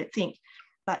criminology, I don't think.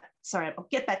 But sorry, I'll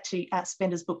get back to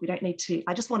Spender's book. We don't need to.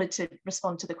 I just wanted to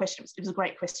respond to the question. It was a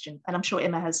great question, and I'm sure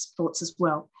Emma has thoughts as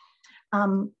well.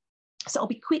 So I'll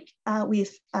be quick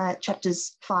with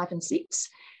chapters 5 and 6,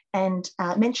 and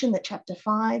mention that chapter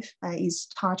 5 is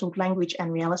titled Language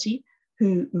and Reality,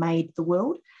 Who Made the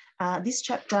World? This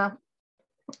chapter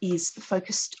is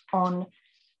focused on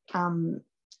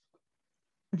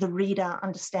the reader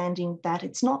understanding that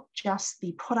it's not just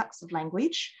the products of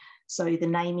language, so the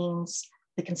namings,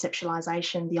 the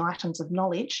conceptualization, the items of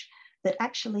knowledge that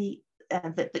actually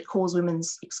that cause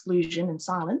women's exclusion and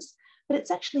silence, but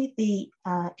it's actually the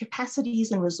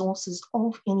capacities and resources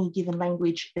of any given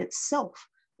language itself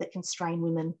that constrain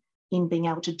women in being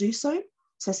able to do so.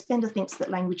 So Spender thinks that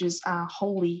languages are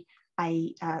wholly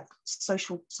a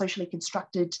socially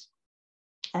constructed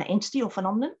entity or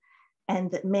phenomenon, and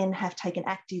that men have taken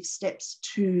active steps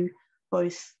to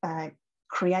both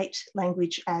create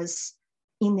language as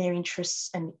in their interests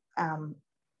and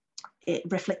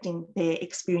reflecting their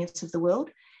experience of the world,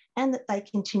 and that they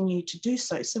continue to do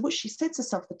so. So what she sets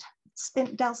herself,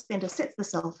 Spender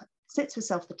sets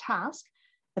herself the task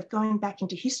of going back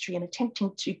into history and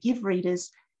attempting to give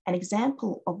readers an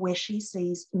example of where she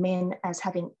sees men as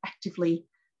having actively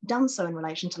done so in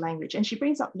relation to language. And she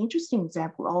brings up the interesting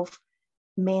example of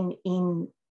men in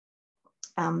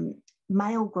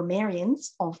male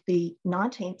grammarians of the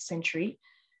 19th century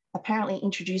apparently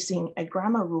introducing a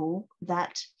grammar rule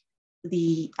that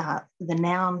the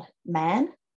noun man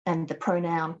and the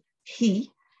pronoun he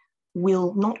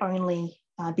will not only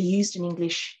be used in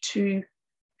English to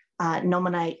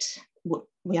nominate what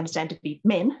we understand to be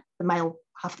men, the male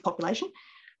half of the population,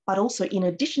 but also in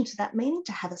addition to that meaning,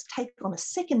 to have us take on a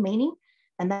second meaning,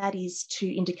 and that is to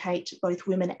indicate both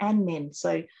women and men.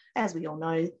 So as we all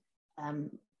know,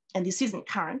 and this isn't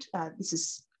current, this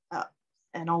is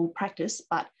an old practice,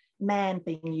 but man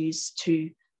being used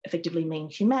to effectively mean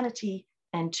humanity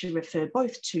and to refer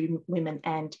both to women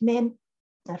and men.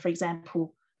 For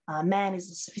example, man is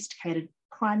a sophisticated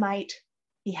primate.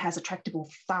 He has a tractable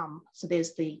thumb. So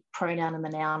there's the pronoun and the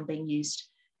noun being used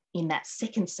in that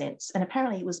second sense. And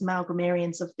apparently it was male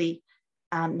grammarians of the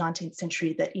 19th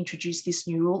century that introduced this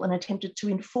new rule and attempted to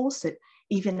enforce it,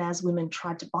 even as women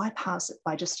tried to bypass it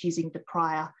by just using the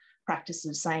prior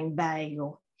practices, saying they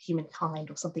or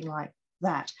humankind or something like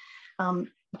that.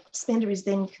 Spender is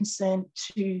then concerned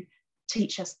to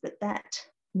teach us that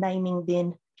naming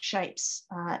then shapes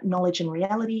knowledge and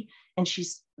reality. And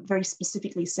she's very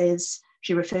specifically says,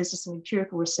 she refers to some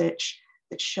empirical research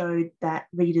that showed that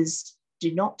readers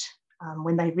do not,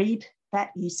 when they read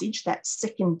that usage, that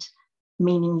second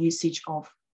meaning usage of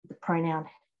the pronoun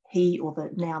he or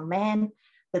the noun man,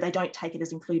 that they don't take it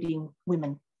as including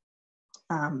women,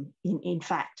 in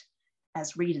fact,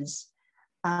 as readers.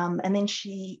 And then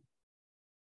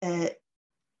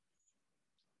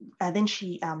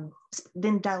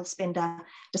then Dale Spender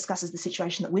discusses the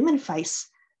situation that women face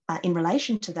in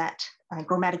relation to that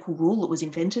grammatical rule that was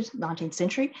invented 19th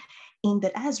century, in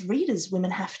that as readers,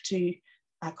 women have to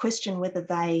question whether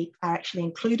they are actually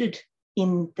included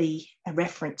in the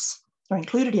reference or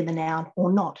included in the noun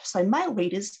or not. So male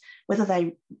readers, whether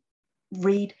they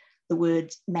read the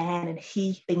words man and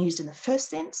he being used in the first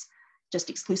sense, just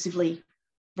exclusively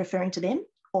referring to them,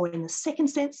 or in the second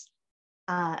sense,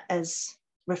 as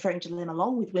referring to them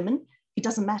along with women, it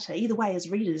doesn't matter. Either way, as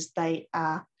readers, they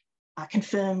are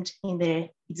confirmed in their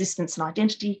existence and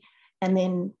identity. And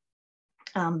then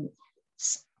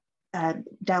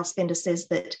Dale Spender says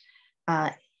that,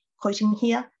 quoting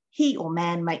here, he or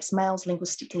man makes males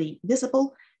linguistically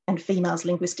visible and females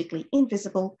linguistically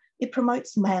invisible. It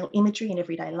promotes male imagery in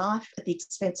everyday life at the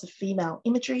expense of female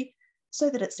imagery, so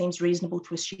that it seems reasonable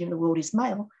to assume the world is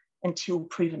male until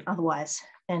proven otherwise.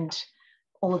 And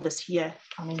all of us here,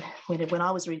 I mean, when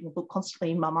I was reading the book,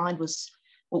 constantly in my mind was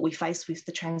what we face with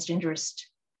the transgenderist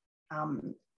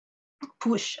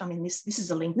push. I mean, this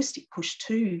is a linguistic push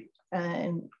too.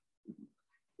 And,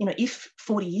 you know, if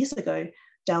 40 years ago,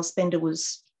 Dale Spender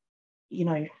was, you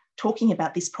know, talking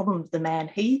about this problem of the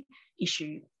man-he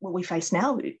issue, what we face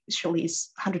now surely is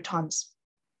 100 times,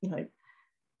 you know,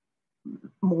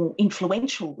 more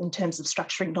influential in terms of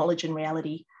structuring knowledge and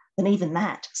reality than even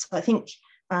that. So I think,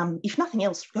 if nothing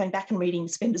else, going back and reading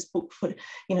Spender's book for,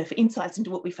 you know, for insights into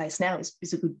what we face now is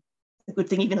a good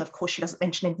thing, even though, of course, she doesn't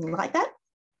mention anything like that.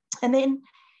 And then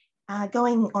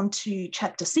going on to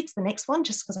chapter 6, the next one,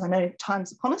 just because I know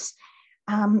time's upon us.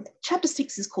 Chapter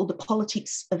 6 is called The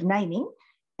Politics of Naming,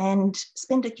 and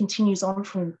Spender continues on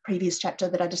from the previous chapter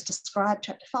that I just described,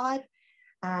 chapter 5,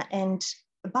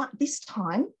 but this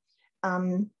time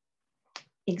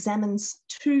examines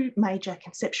two major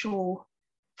conceptual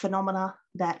phenomena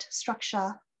that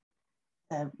structure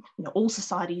you know, all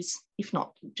societies, if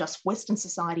not just Western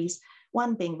societies,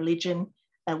 one being religion,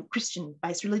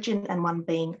 Christian-based religion, and one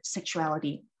being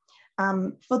sexuality.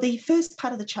 For the first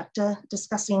part of the chapter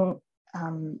discussing,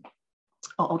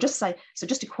 I'll just say, so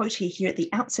just a quote here at the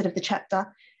outset of the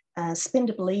chapter,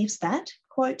 Spender believes that,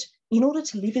 quote, in order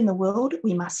to live in the world,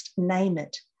 we must name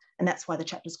it. And that's why the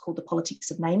chapter is called The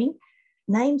Politics of Naming.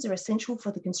 Names are essential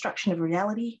for the construction of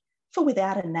reality, for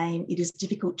without a name, it is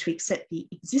difficult to accept the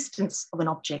existence of an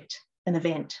object, an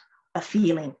event, a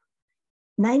feeling.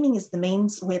 Naming is the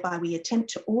means whereby we attempt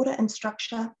to order and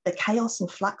structure the chaos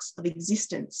and flux of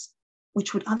existence,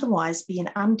 which would otherwise be an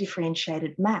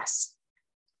undifferentiated mass.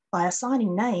 By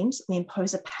assigning names, we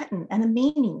impose a pattern and a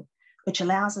meaning, which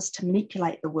allows us to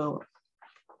manipulate the world.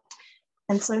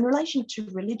 And so in relation to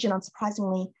religion,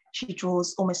 unsurprisingly, she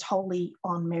draws almost wholly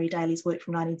on Mary Daly's work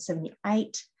from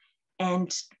 1978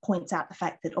 and points out the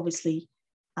fact that obviously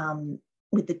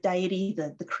with the deity,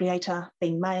 the creator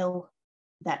being male,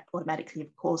 that automatically,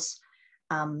 of course,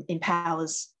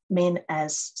 empowers men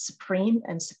as supreme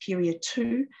and superior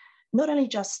to, not only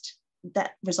just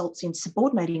that results in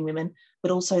subordinating women,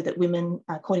 but also that women,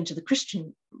 according to the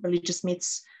Christian religious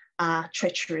myths, are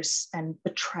treacherous and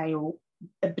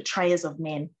betrayers of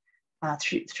men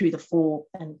through the fall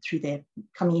and through their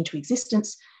coming into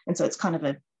existence. And so it's kind of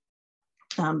a,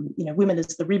 you know, women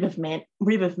as the rib of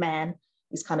man,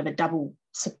 is kind of a double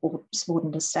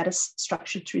subordinate status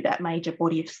structured through that major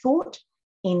body of thought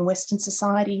in Western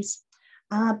societies.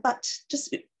 But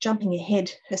just jumping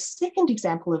ahead, her second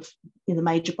example of the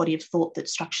major body of thought that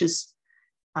structures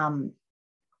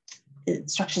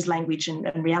language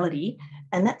and reality,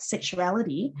 and that's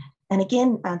sexuality. And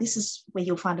again, this is where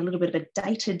you'll find a little bit of a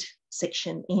dated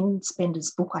section in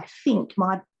Spender's book, I think.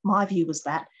 My view was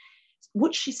that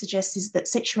what she suggests is that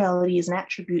sexuality is an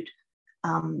attribute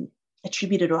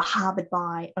attributed or harboured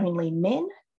by only men,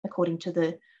 according to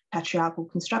the patriarchal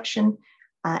construction,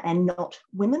 and not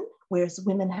women, whereas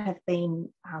women have been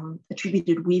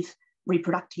attributed with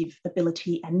reproductive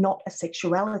ability and not a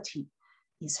sexuality,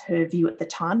 is her view at the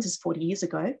time. This is 40 years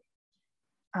ago.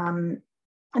 And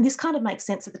this kind of makes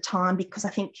sense at the time, because I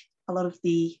think a lot of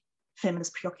the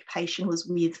feminist preoccupation was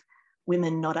with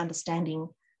women not understanding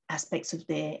aspects of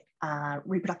their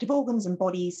reproductive organs and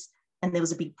bodies. And there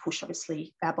was a big push,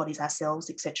 obviously, our bodies, ourselves,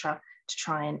 etc., to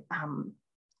try and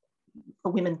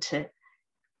for women to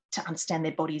understand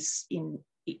their bodies in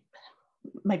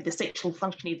maybe the sexual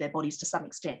functioning of their bodies to some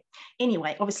extent.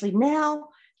 Anyway, obviously now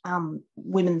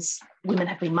women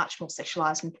have been much more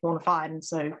sexualized and pornified, and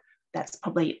so that's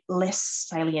probably less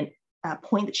salient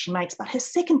point that she makes. But her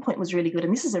second point was really good,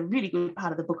 and this is a really good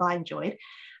part of the book I enjoyed.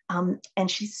 And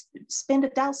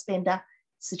Dale Spender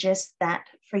suggests that,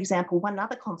 for example, one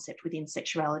other concept within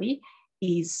sexuality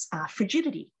is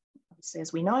frigidity, obviously,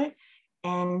 as we know.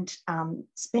 And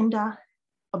Spender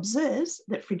observes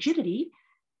that frigidity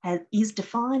is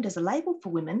defined as a label for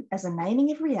women as a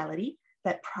naming of reality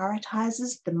that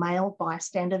prioritises the male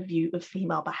bystander view of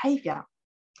female behaviour,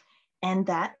 and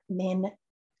that men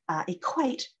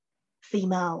equate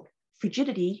female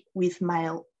frigidity with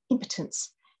male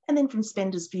impotence. And then from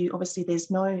Spender's view, obviously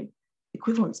there's no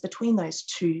equivalence between those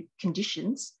two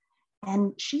conditions.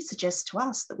 And she suggests to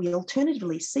us that we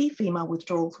alternatively see female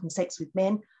withdrawal from sex with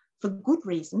men for good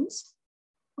reasons,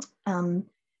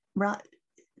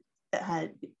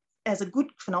 as a good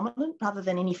phenomenon rather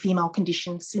than any female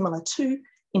condition similar to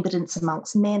impotence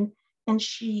amongst men. And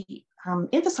she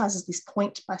emphasises this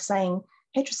point by saying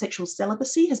heterosexual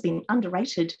celibacy has been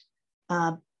underrated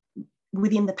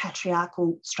within the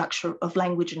patriarchal structure of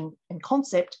language and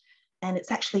concept, and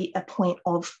it's actually a point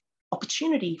of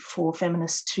opportunity for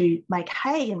feminists to make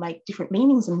hay and make different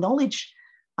meanings and knowledge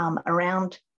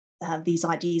around these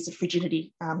ideas of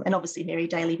frigidity. And obviously Mary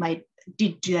Daly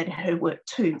did do that in her work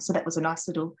too, so that was a nice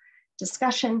little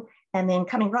discussion. And then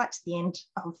coming right to the end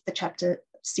of the chapter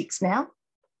 6 now,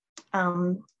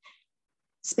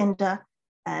 Spender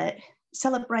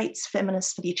celebrates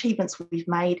feminists for the achievements we've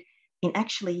made in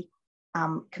actually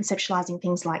conceptualising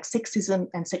things like sexism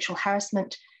and sexual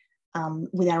harassment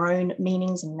with our own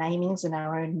meanings and namings and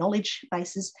our own knowledge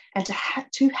bases, and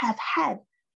to have had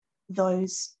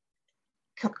those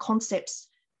concepts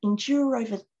endure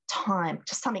over time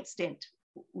to some extent.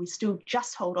 We still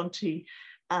just hold on to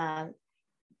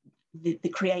the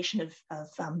creation of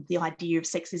the idea of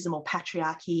sexism or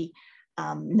patriarchy,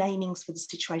 namings for the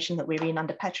situation that we're in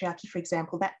under patriarchy, for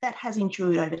example, that has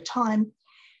endured over time.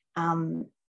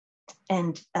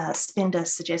 And Spender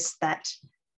suggests that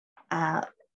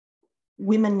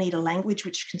women need a language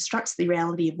which constructs the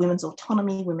reality of women's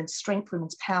autonomy, women's strength,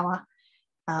 women's power.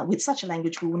 With such a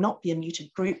language, we will not be a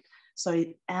muted group. So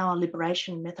our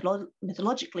liberation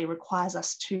methodologically requires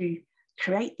us to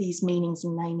create these meanings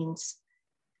and namings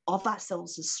of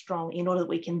ourselves as strong in order that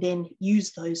we can then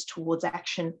use those towards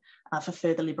action for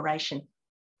further liberation.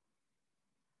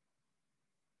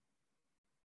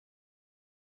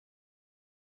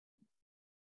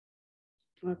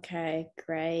 Okay,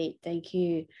 great. Thank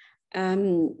you.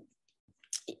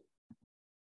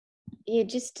 Yeah,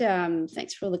 just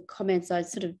thanks for all the comments. I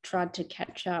sort of tried to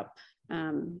catch up, but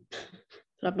I'm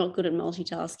not good at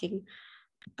multitasking.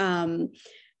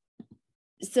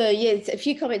 So yeah, a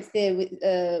few comments there with,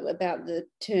 about the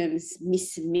terms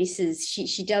Miss and Mrs.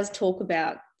 She does talk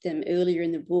about them earlier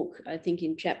in the book, I think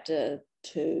in chapter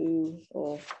 2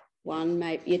 or 1,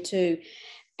 maybe 2.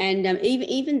 And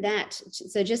even that,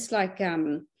 so just like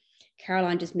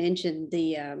Caroline just mentioned,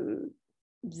 the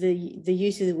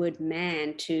use of the word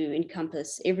man to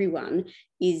encompass everyone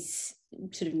is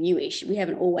sort of newish. We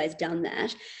haven't always done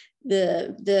that.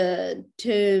 The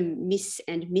term Miss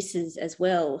and Mrs. as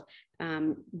well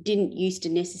didn't used to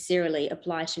necessarily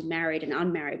apply to married and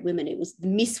unmarried women. It was, the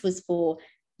Miss was for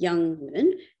young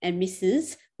women and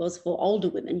Mrs. was for older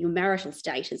women. Your marital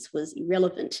status was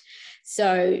irrelevant.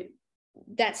 So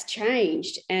that's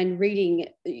changed. And reading,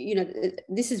 you know,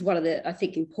 this is one of the, I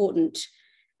think, important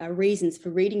reasons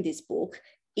for reading this book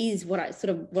is what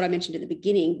I mentioned at the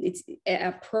beginning. It's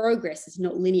our progress is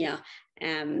not linear.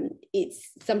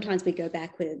 It's sometimes we go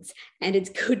backwards, and it's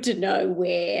good to know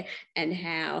where and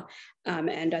how.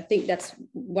 And I think that's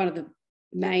one of the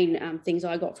main things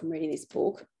I got from reading this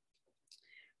book.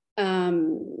 I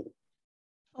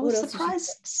was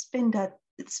surprised, Spender.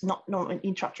 It's not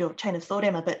interrupt your chain of thought,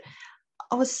 Emma, but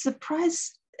I was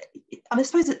surprised. I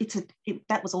suppose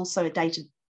that was also a dated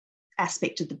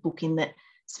aspect of the book, in that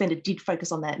Spender did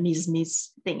focus on that Ms.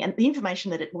 thing, and the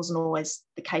information that it wasn't always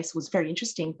the case was very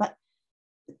interesting. But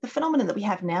the phenomenon that we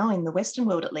have now in the Western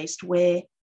world, at least, where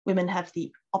women have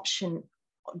the option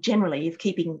generally of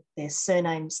keeping their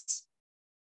surnames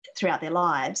throughout their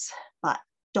lives, but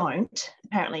don't.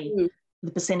 Apparently,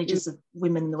 the percentages of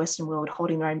women in the Western world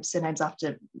holding their own surnames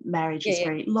after marriage is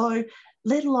very low,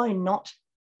 let alone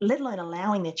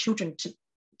allowing their children to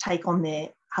take on their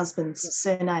husband's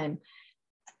surname.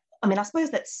 I mean, I suppose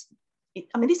this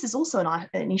is also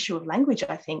an issue of language,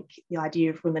 I think, the idea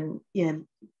of women,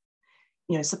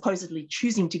 supposedly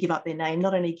choosing to give up their name,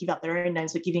 not only give up their own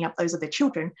names, but giving up those of their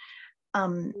children.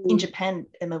 In Japan,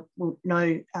 Emma will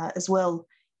know as well,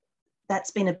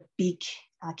 that's been a big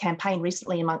campaign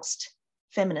recently amongst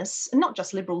feminists, and not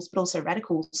just liberals, but also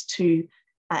radicals, to,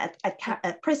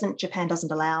 at present, Japan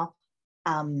doesn't allow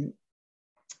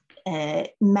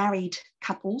married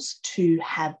couples to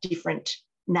have different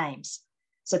names.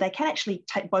 So they can actually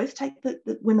take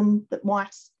the women, the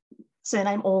wife's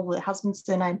surname or the husband's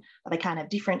surname, but they can't have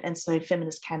different. And so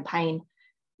feminists campaign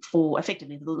for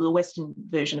effectively the Western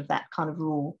version of that kind of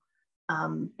rule.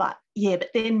 But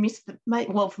then this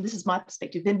is my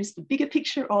perspective, then miss the bigger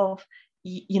picture of,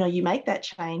 you make that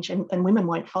change and women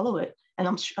won't follow it. And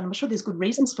I'm sure there's good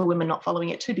reasons for women not following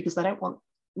it too, because they don't want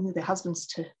their husbands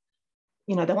to,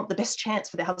 they want the best chance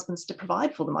for their husbands to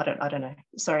provide for them. I don't know.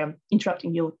 Sorry, I'm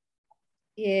interrupting your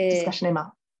discussion,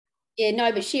 Emma. Yeah,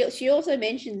 no, but she also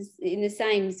mentions in the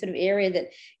same sort of area that,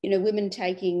 women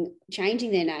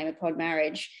changing their name upon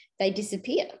marriage, they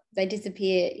disappear. They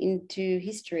disappear into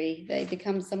history. They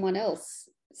become someone else.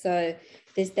 So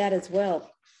there's that as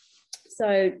well.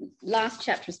 So last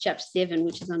chapter is chapter 7,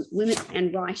 which is on women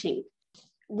and writing.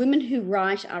 Women who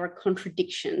write are a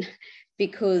contradiction,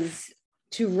 because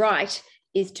to write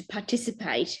is to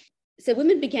participate. So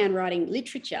women began writing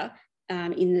literature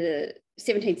in the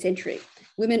 17th century.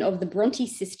 Women of the Bronte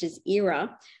sisters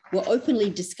era were openly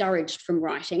discouraged from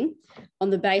writing on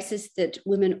the basis that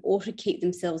women ought to keep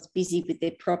themselves busy with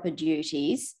their proper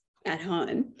duties at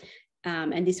home,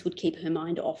 and this would keep her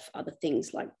mind off other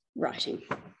things like writing.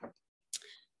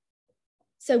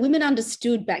 So women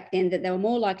understood back then that they were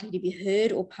more likely to be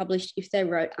heard or published if they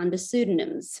wrote under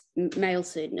pseudonyms, male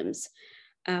pseudonyms.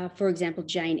 For example,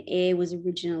 Jane Eyre was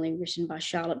originally written by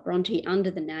Charlotte Bronte under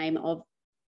the name of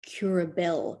Cura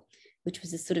Belle, which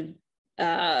was a sort of,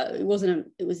 it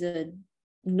was a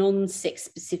non-sex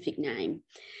specific name,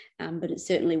 but it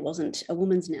certainly wasn't a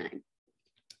woman's name.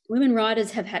 Women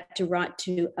writers have had to write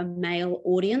to a male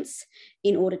audience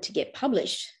in order to get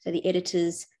published. So the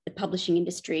editors, the publishing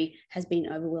industry has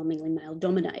been overwhelmingly male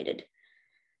dominated.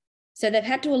 So they've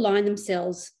had to align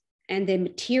themselves and their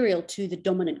material to the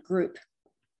dominant group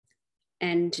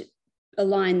and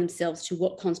align themselves to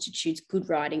what constitutes good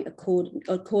writing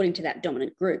according to that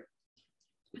dominant group.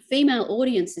 Female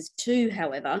audiences too,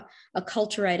 however,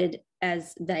 acculturated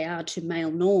as they are to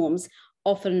male norms,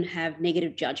 often have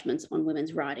negative judgments on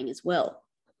women's writing as well.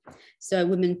 So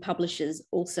women publishers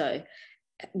also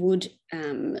would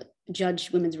judge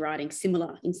women's writing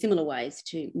in similar ways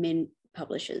to men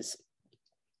publishers.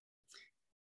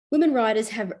 Women writers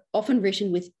have often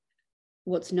written with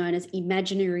what's known as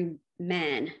imaginary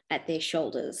man at their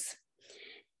shoulders.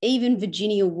 Even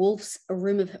Virginia Woolf's A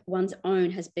Room of One's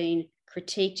Own has been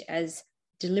critiqued as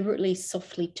deliberately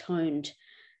softly toned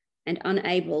and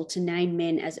unable to name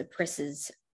men as oppressors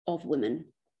of women.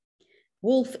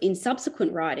 Woolf, in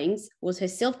subsequent writings, was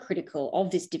herself critical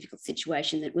of this difficult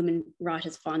situation that women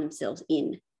writers find themselves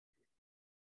in.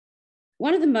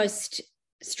 One of the most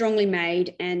strongly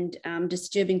made and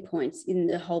disturbing points in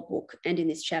the whole book and in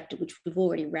this chapter, which we've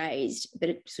already raised, but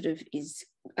it sort of is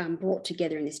brought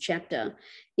together in this chapter,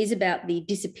 is about the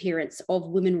disappearance of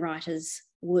women writers'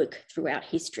 work throughout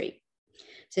history.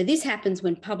 So this happens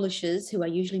when publishers, who are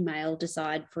usually male,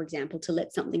 decide, for example, to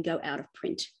let something go out of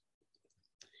print.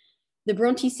 The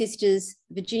Bronte sisters,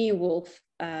 Virginia Woolf,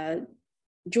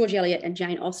 George Eliot and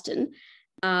Jane Austen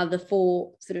are the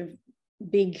four sort of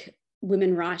big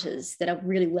women writers that are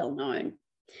really well known.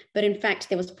 But in fact,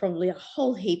 there was probably a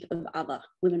whole heap of other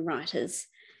women writers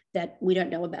that we don't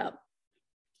know about.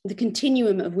 The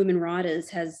continuum of women writers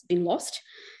has been lost,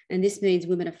 and this means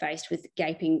women are faced with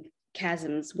gaping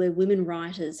chasms where women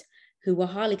writers who were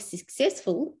highly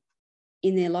successful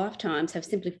in their lifetimes have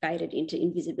simply faded into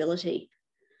invisibility.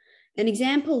 An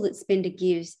example that Spender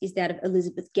gives is that of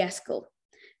Elizabeth Gaskell,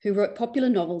 who wrote popular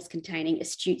novels containing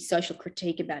astute social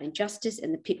critique about injustice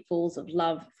and the pitfalls of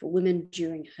love for women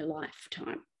during her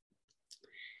lifetime.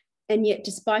 And yet,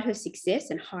 despite her success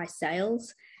and high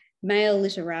sales, male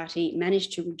literati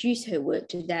managed to reduce her work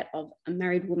to that of a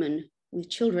married woman with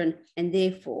children and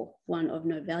therefore one of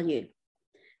no value.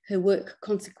 Her work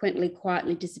consequently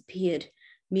quietly disappeared,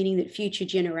 meaning that future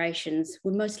generations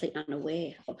were mostly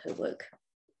unaware of her work.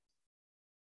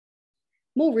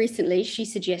 More recently, she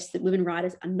suggests that women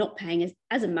writers are not paying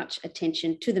as much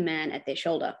attention to the man at their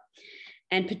shoulder,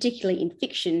 and particularly in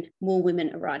fiction, more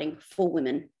women are writing for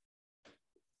women.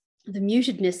 The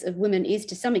mutedness of women is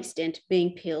to some extent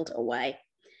being peeled away.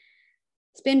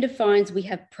 Spender finds we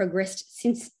have progressed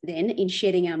since then in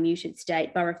shedding our muted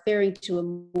state by referring to a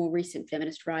more recent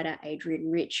feminist writer, Adrienne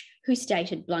Rich, who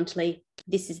stated bluntly,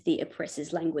 "This is the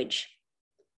oppressor's language."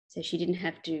 So she didn't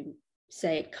have to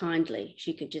say it kindly.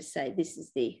 She could just say, "This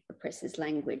is the oppressor's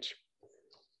language."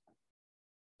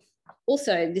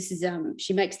 Also, this is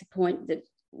she makes the point that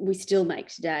we still make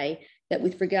today, that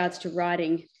with regards to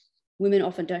writing, women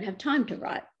often don't have time to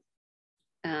write.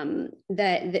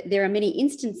 There are many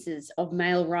instances of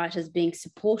male writers being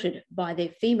supported by their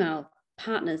female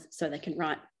partners so they can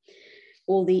write.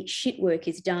 All the shit work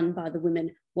is done by the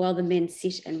women while the men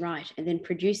sit and write and then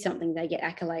produce something they get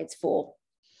accolades for.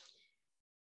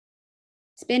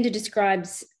 Spender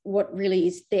describes what really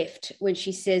is theft when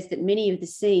she says that many of the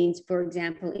scenes, for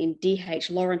example, in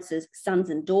D.H. Lawrence's Sons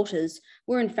and Daughters,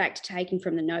 were in fact taken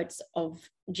from the notes of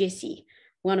Jessie,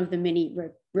 one of the many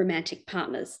romantic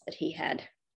partners that he had.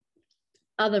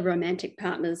 Other romantic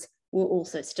partners were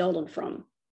also stolen from.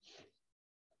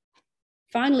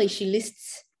 Finally, she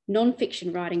lists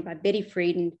non-fiction writing by Betty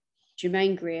Friedan,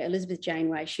 Germaine Greer, Elizabeth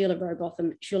Janeway, Sheila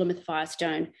Rowbotham, Shulamith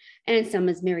Firestone, Anne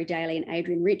Summers, Mary Daly, and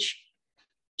Adrienne Rich,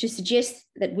 to suggest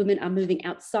that women are moving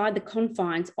outside the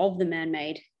confines of the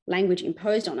man-made language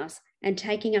imposed on us and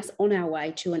taking us on our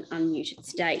way to an unmuted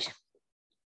state.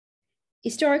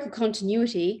 Historical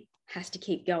continuity has to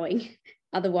keep going,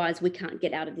 otherwise we can't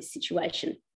get out of this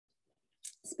situation.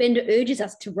 Spender urges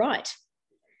us to write.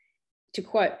 To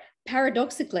quote,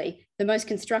 "Paradoxically, the most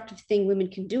constructive thing women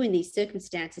can do in these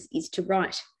circumstances is to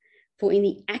write. For in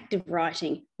the act of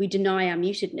writing, we deny our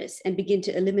mutedness and begin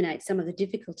to eliminate some of the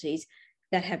difficulties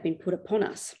that have been put upon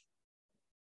us."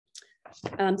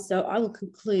 So I will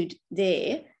conclude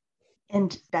there.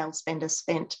 And Dale Spender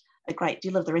spent a great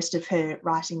deal of the rest of her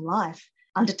writing life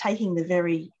undertaking the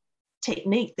very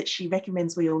technique that she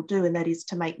recommends we all do, and that is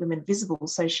to make women visible.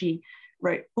 So she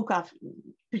wrote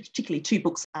particularly two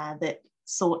books that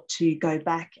sought to go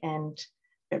back and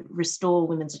restore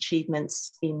women's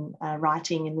achievements in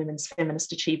writing and women's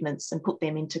feminist achievements and put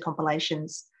them into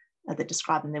compilations that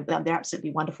describe them. They're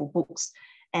absolutely wonderful books.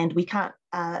 And we can't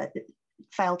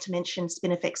fail to mention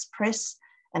Spinifex Press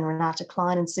and Renata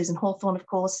Klein and Susan Hawthorne, of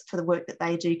course, for the work that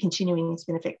they do, continuing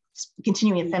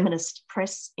a feminist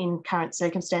press in current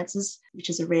circumstances, which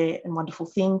is a rare and wonderful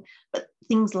thing. But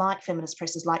things like feminist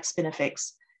presses, like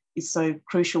Spinifex, is so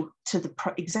crucial to the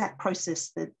exact process,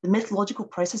 the methodological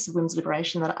process of women's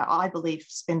liberation that I believe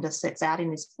Spender sets out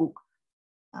in this book.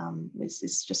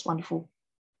 Is just wonderful.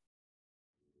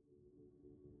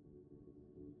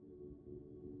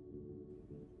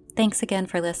 Thanks again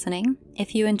for listening.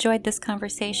 If you enjoyed this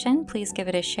conversation, please give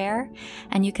it a share,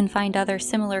 and you can find other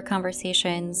similar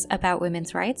conversations about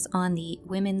women's rights on the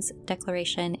Women's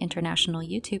Declaration International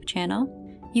YouTube channel.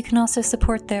 You can also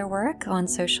support their work on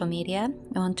social media.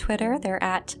 On Twitter, they're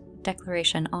at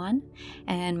DeclarationOn,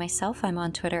 and myself, I'm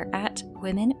on Twitter at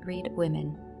Women Read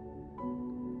Women.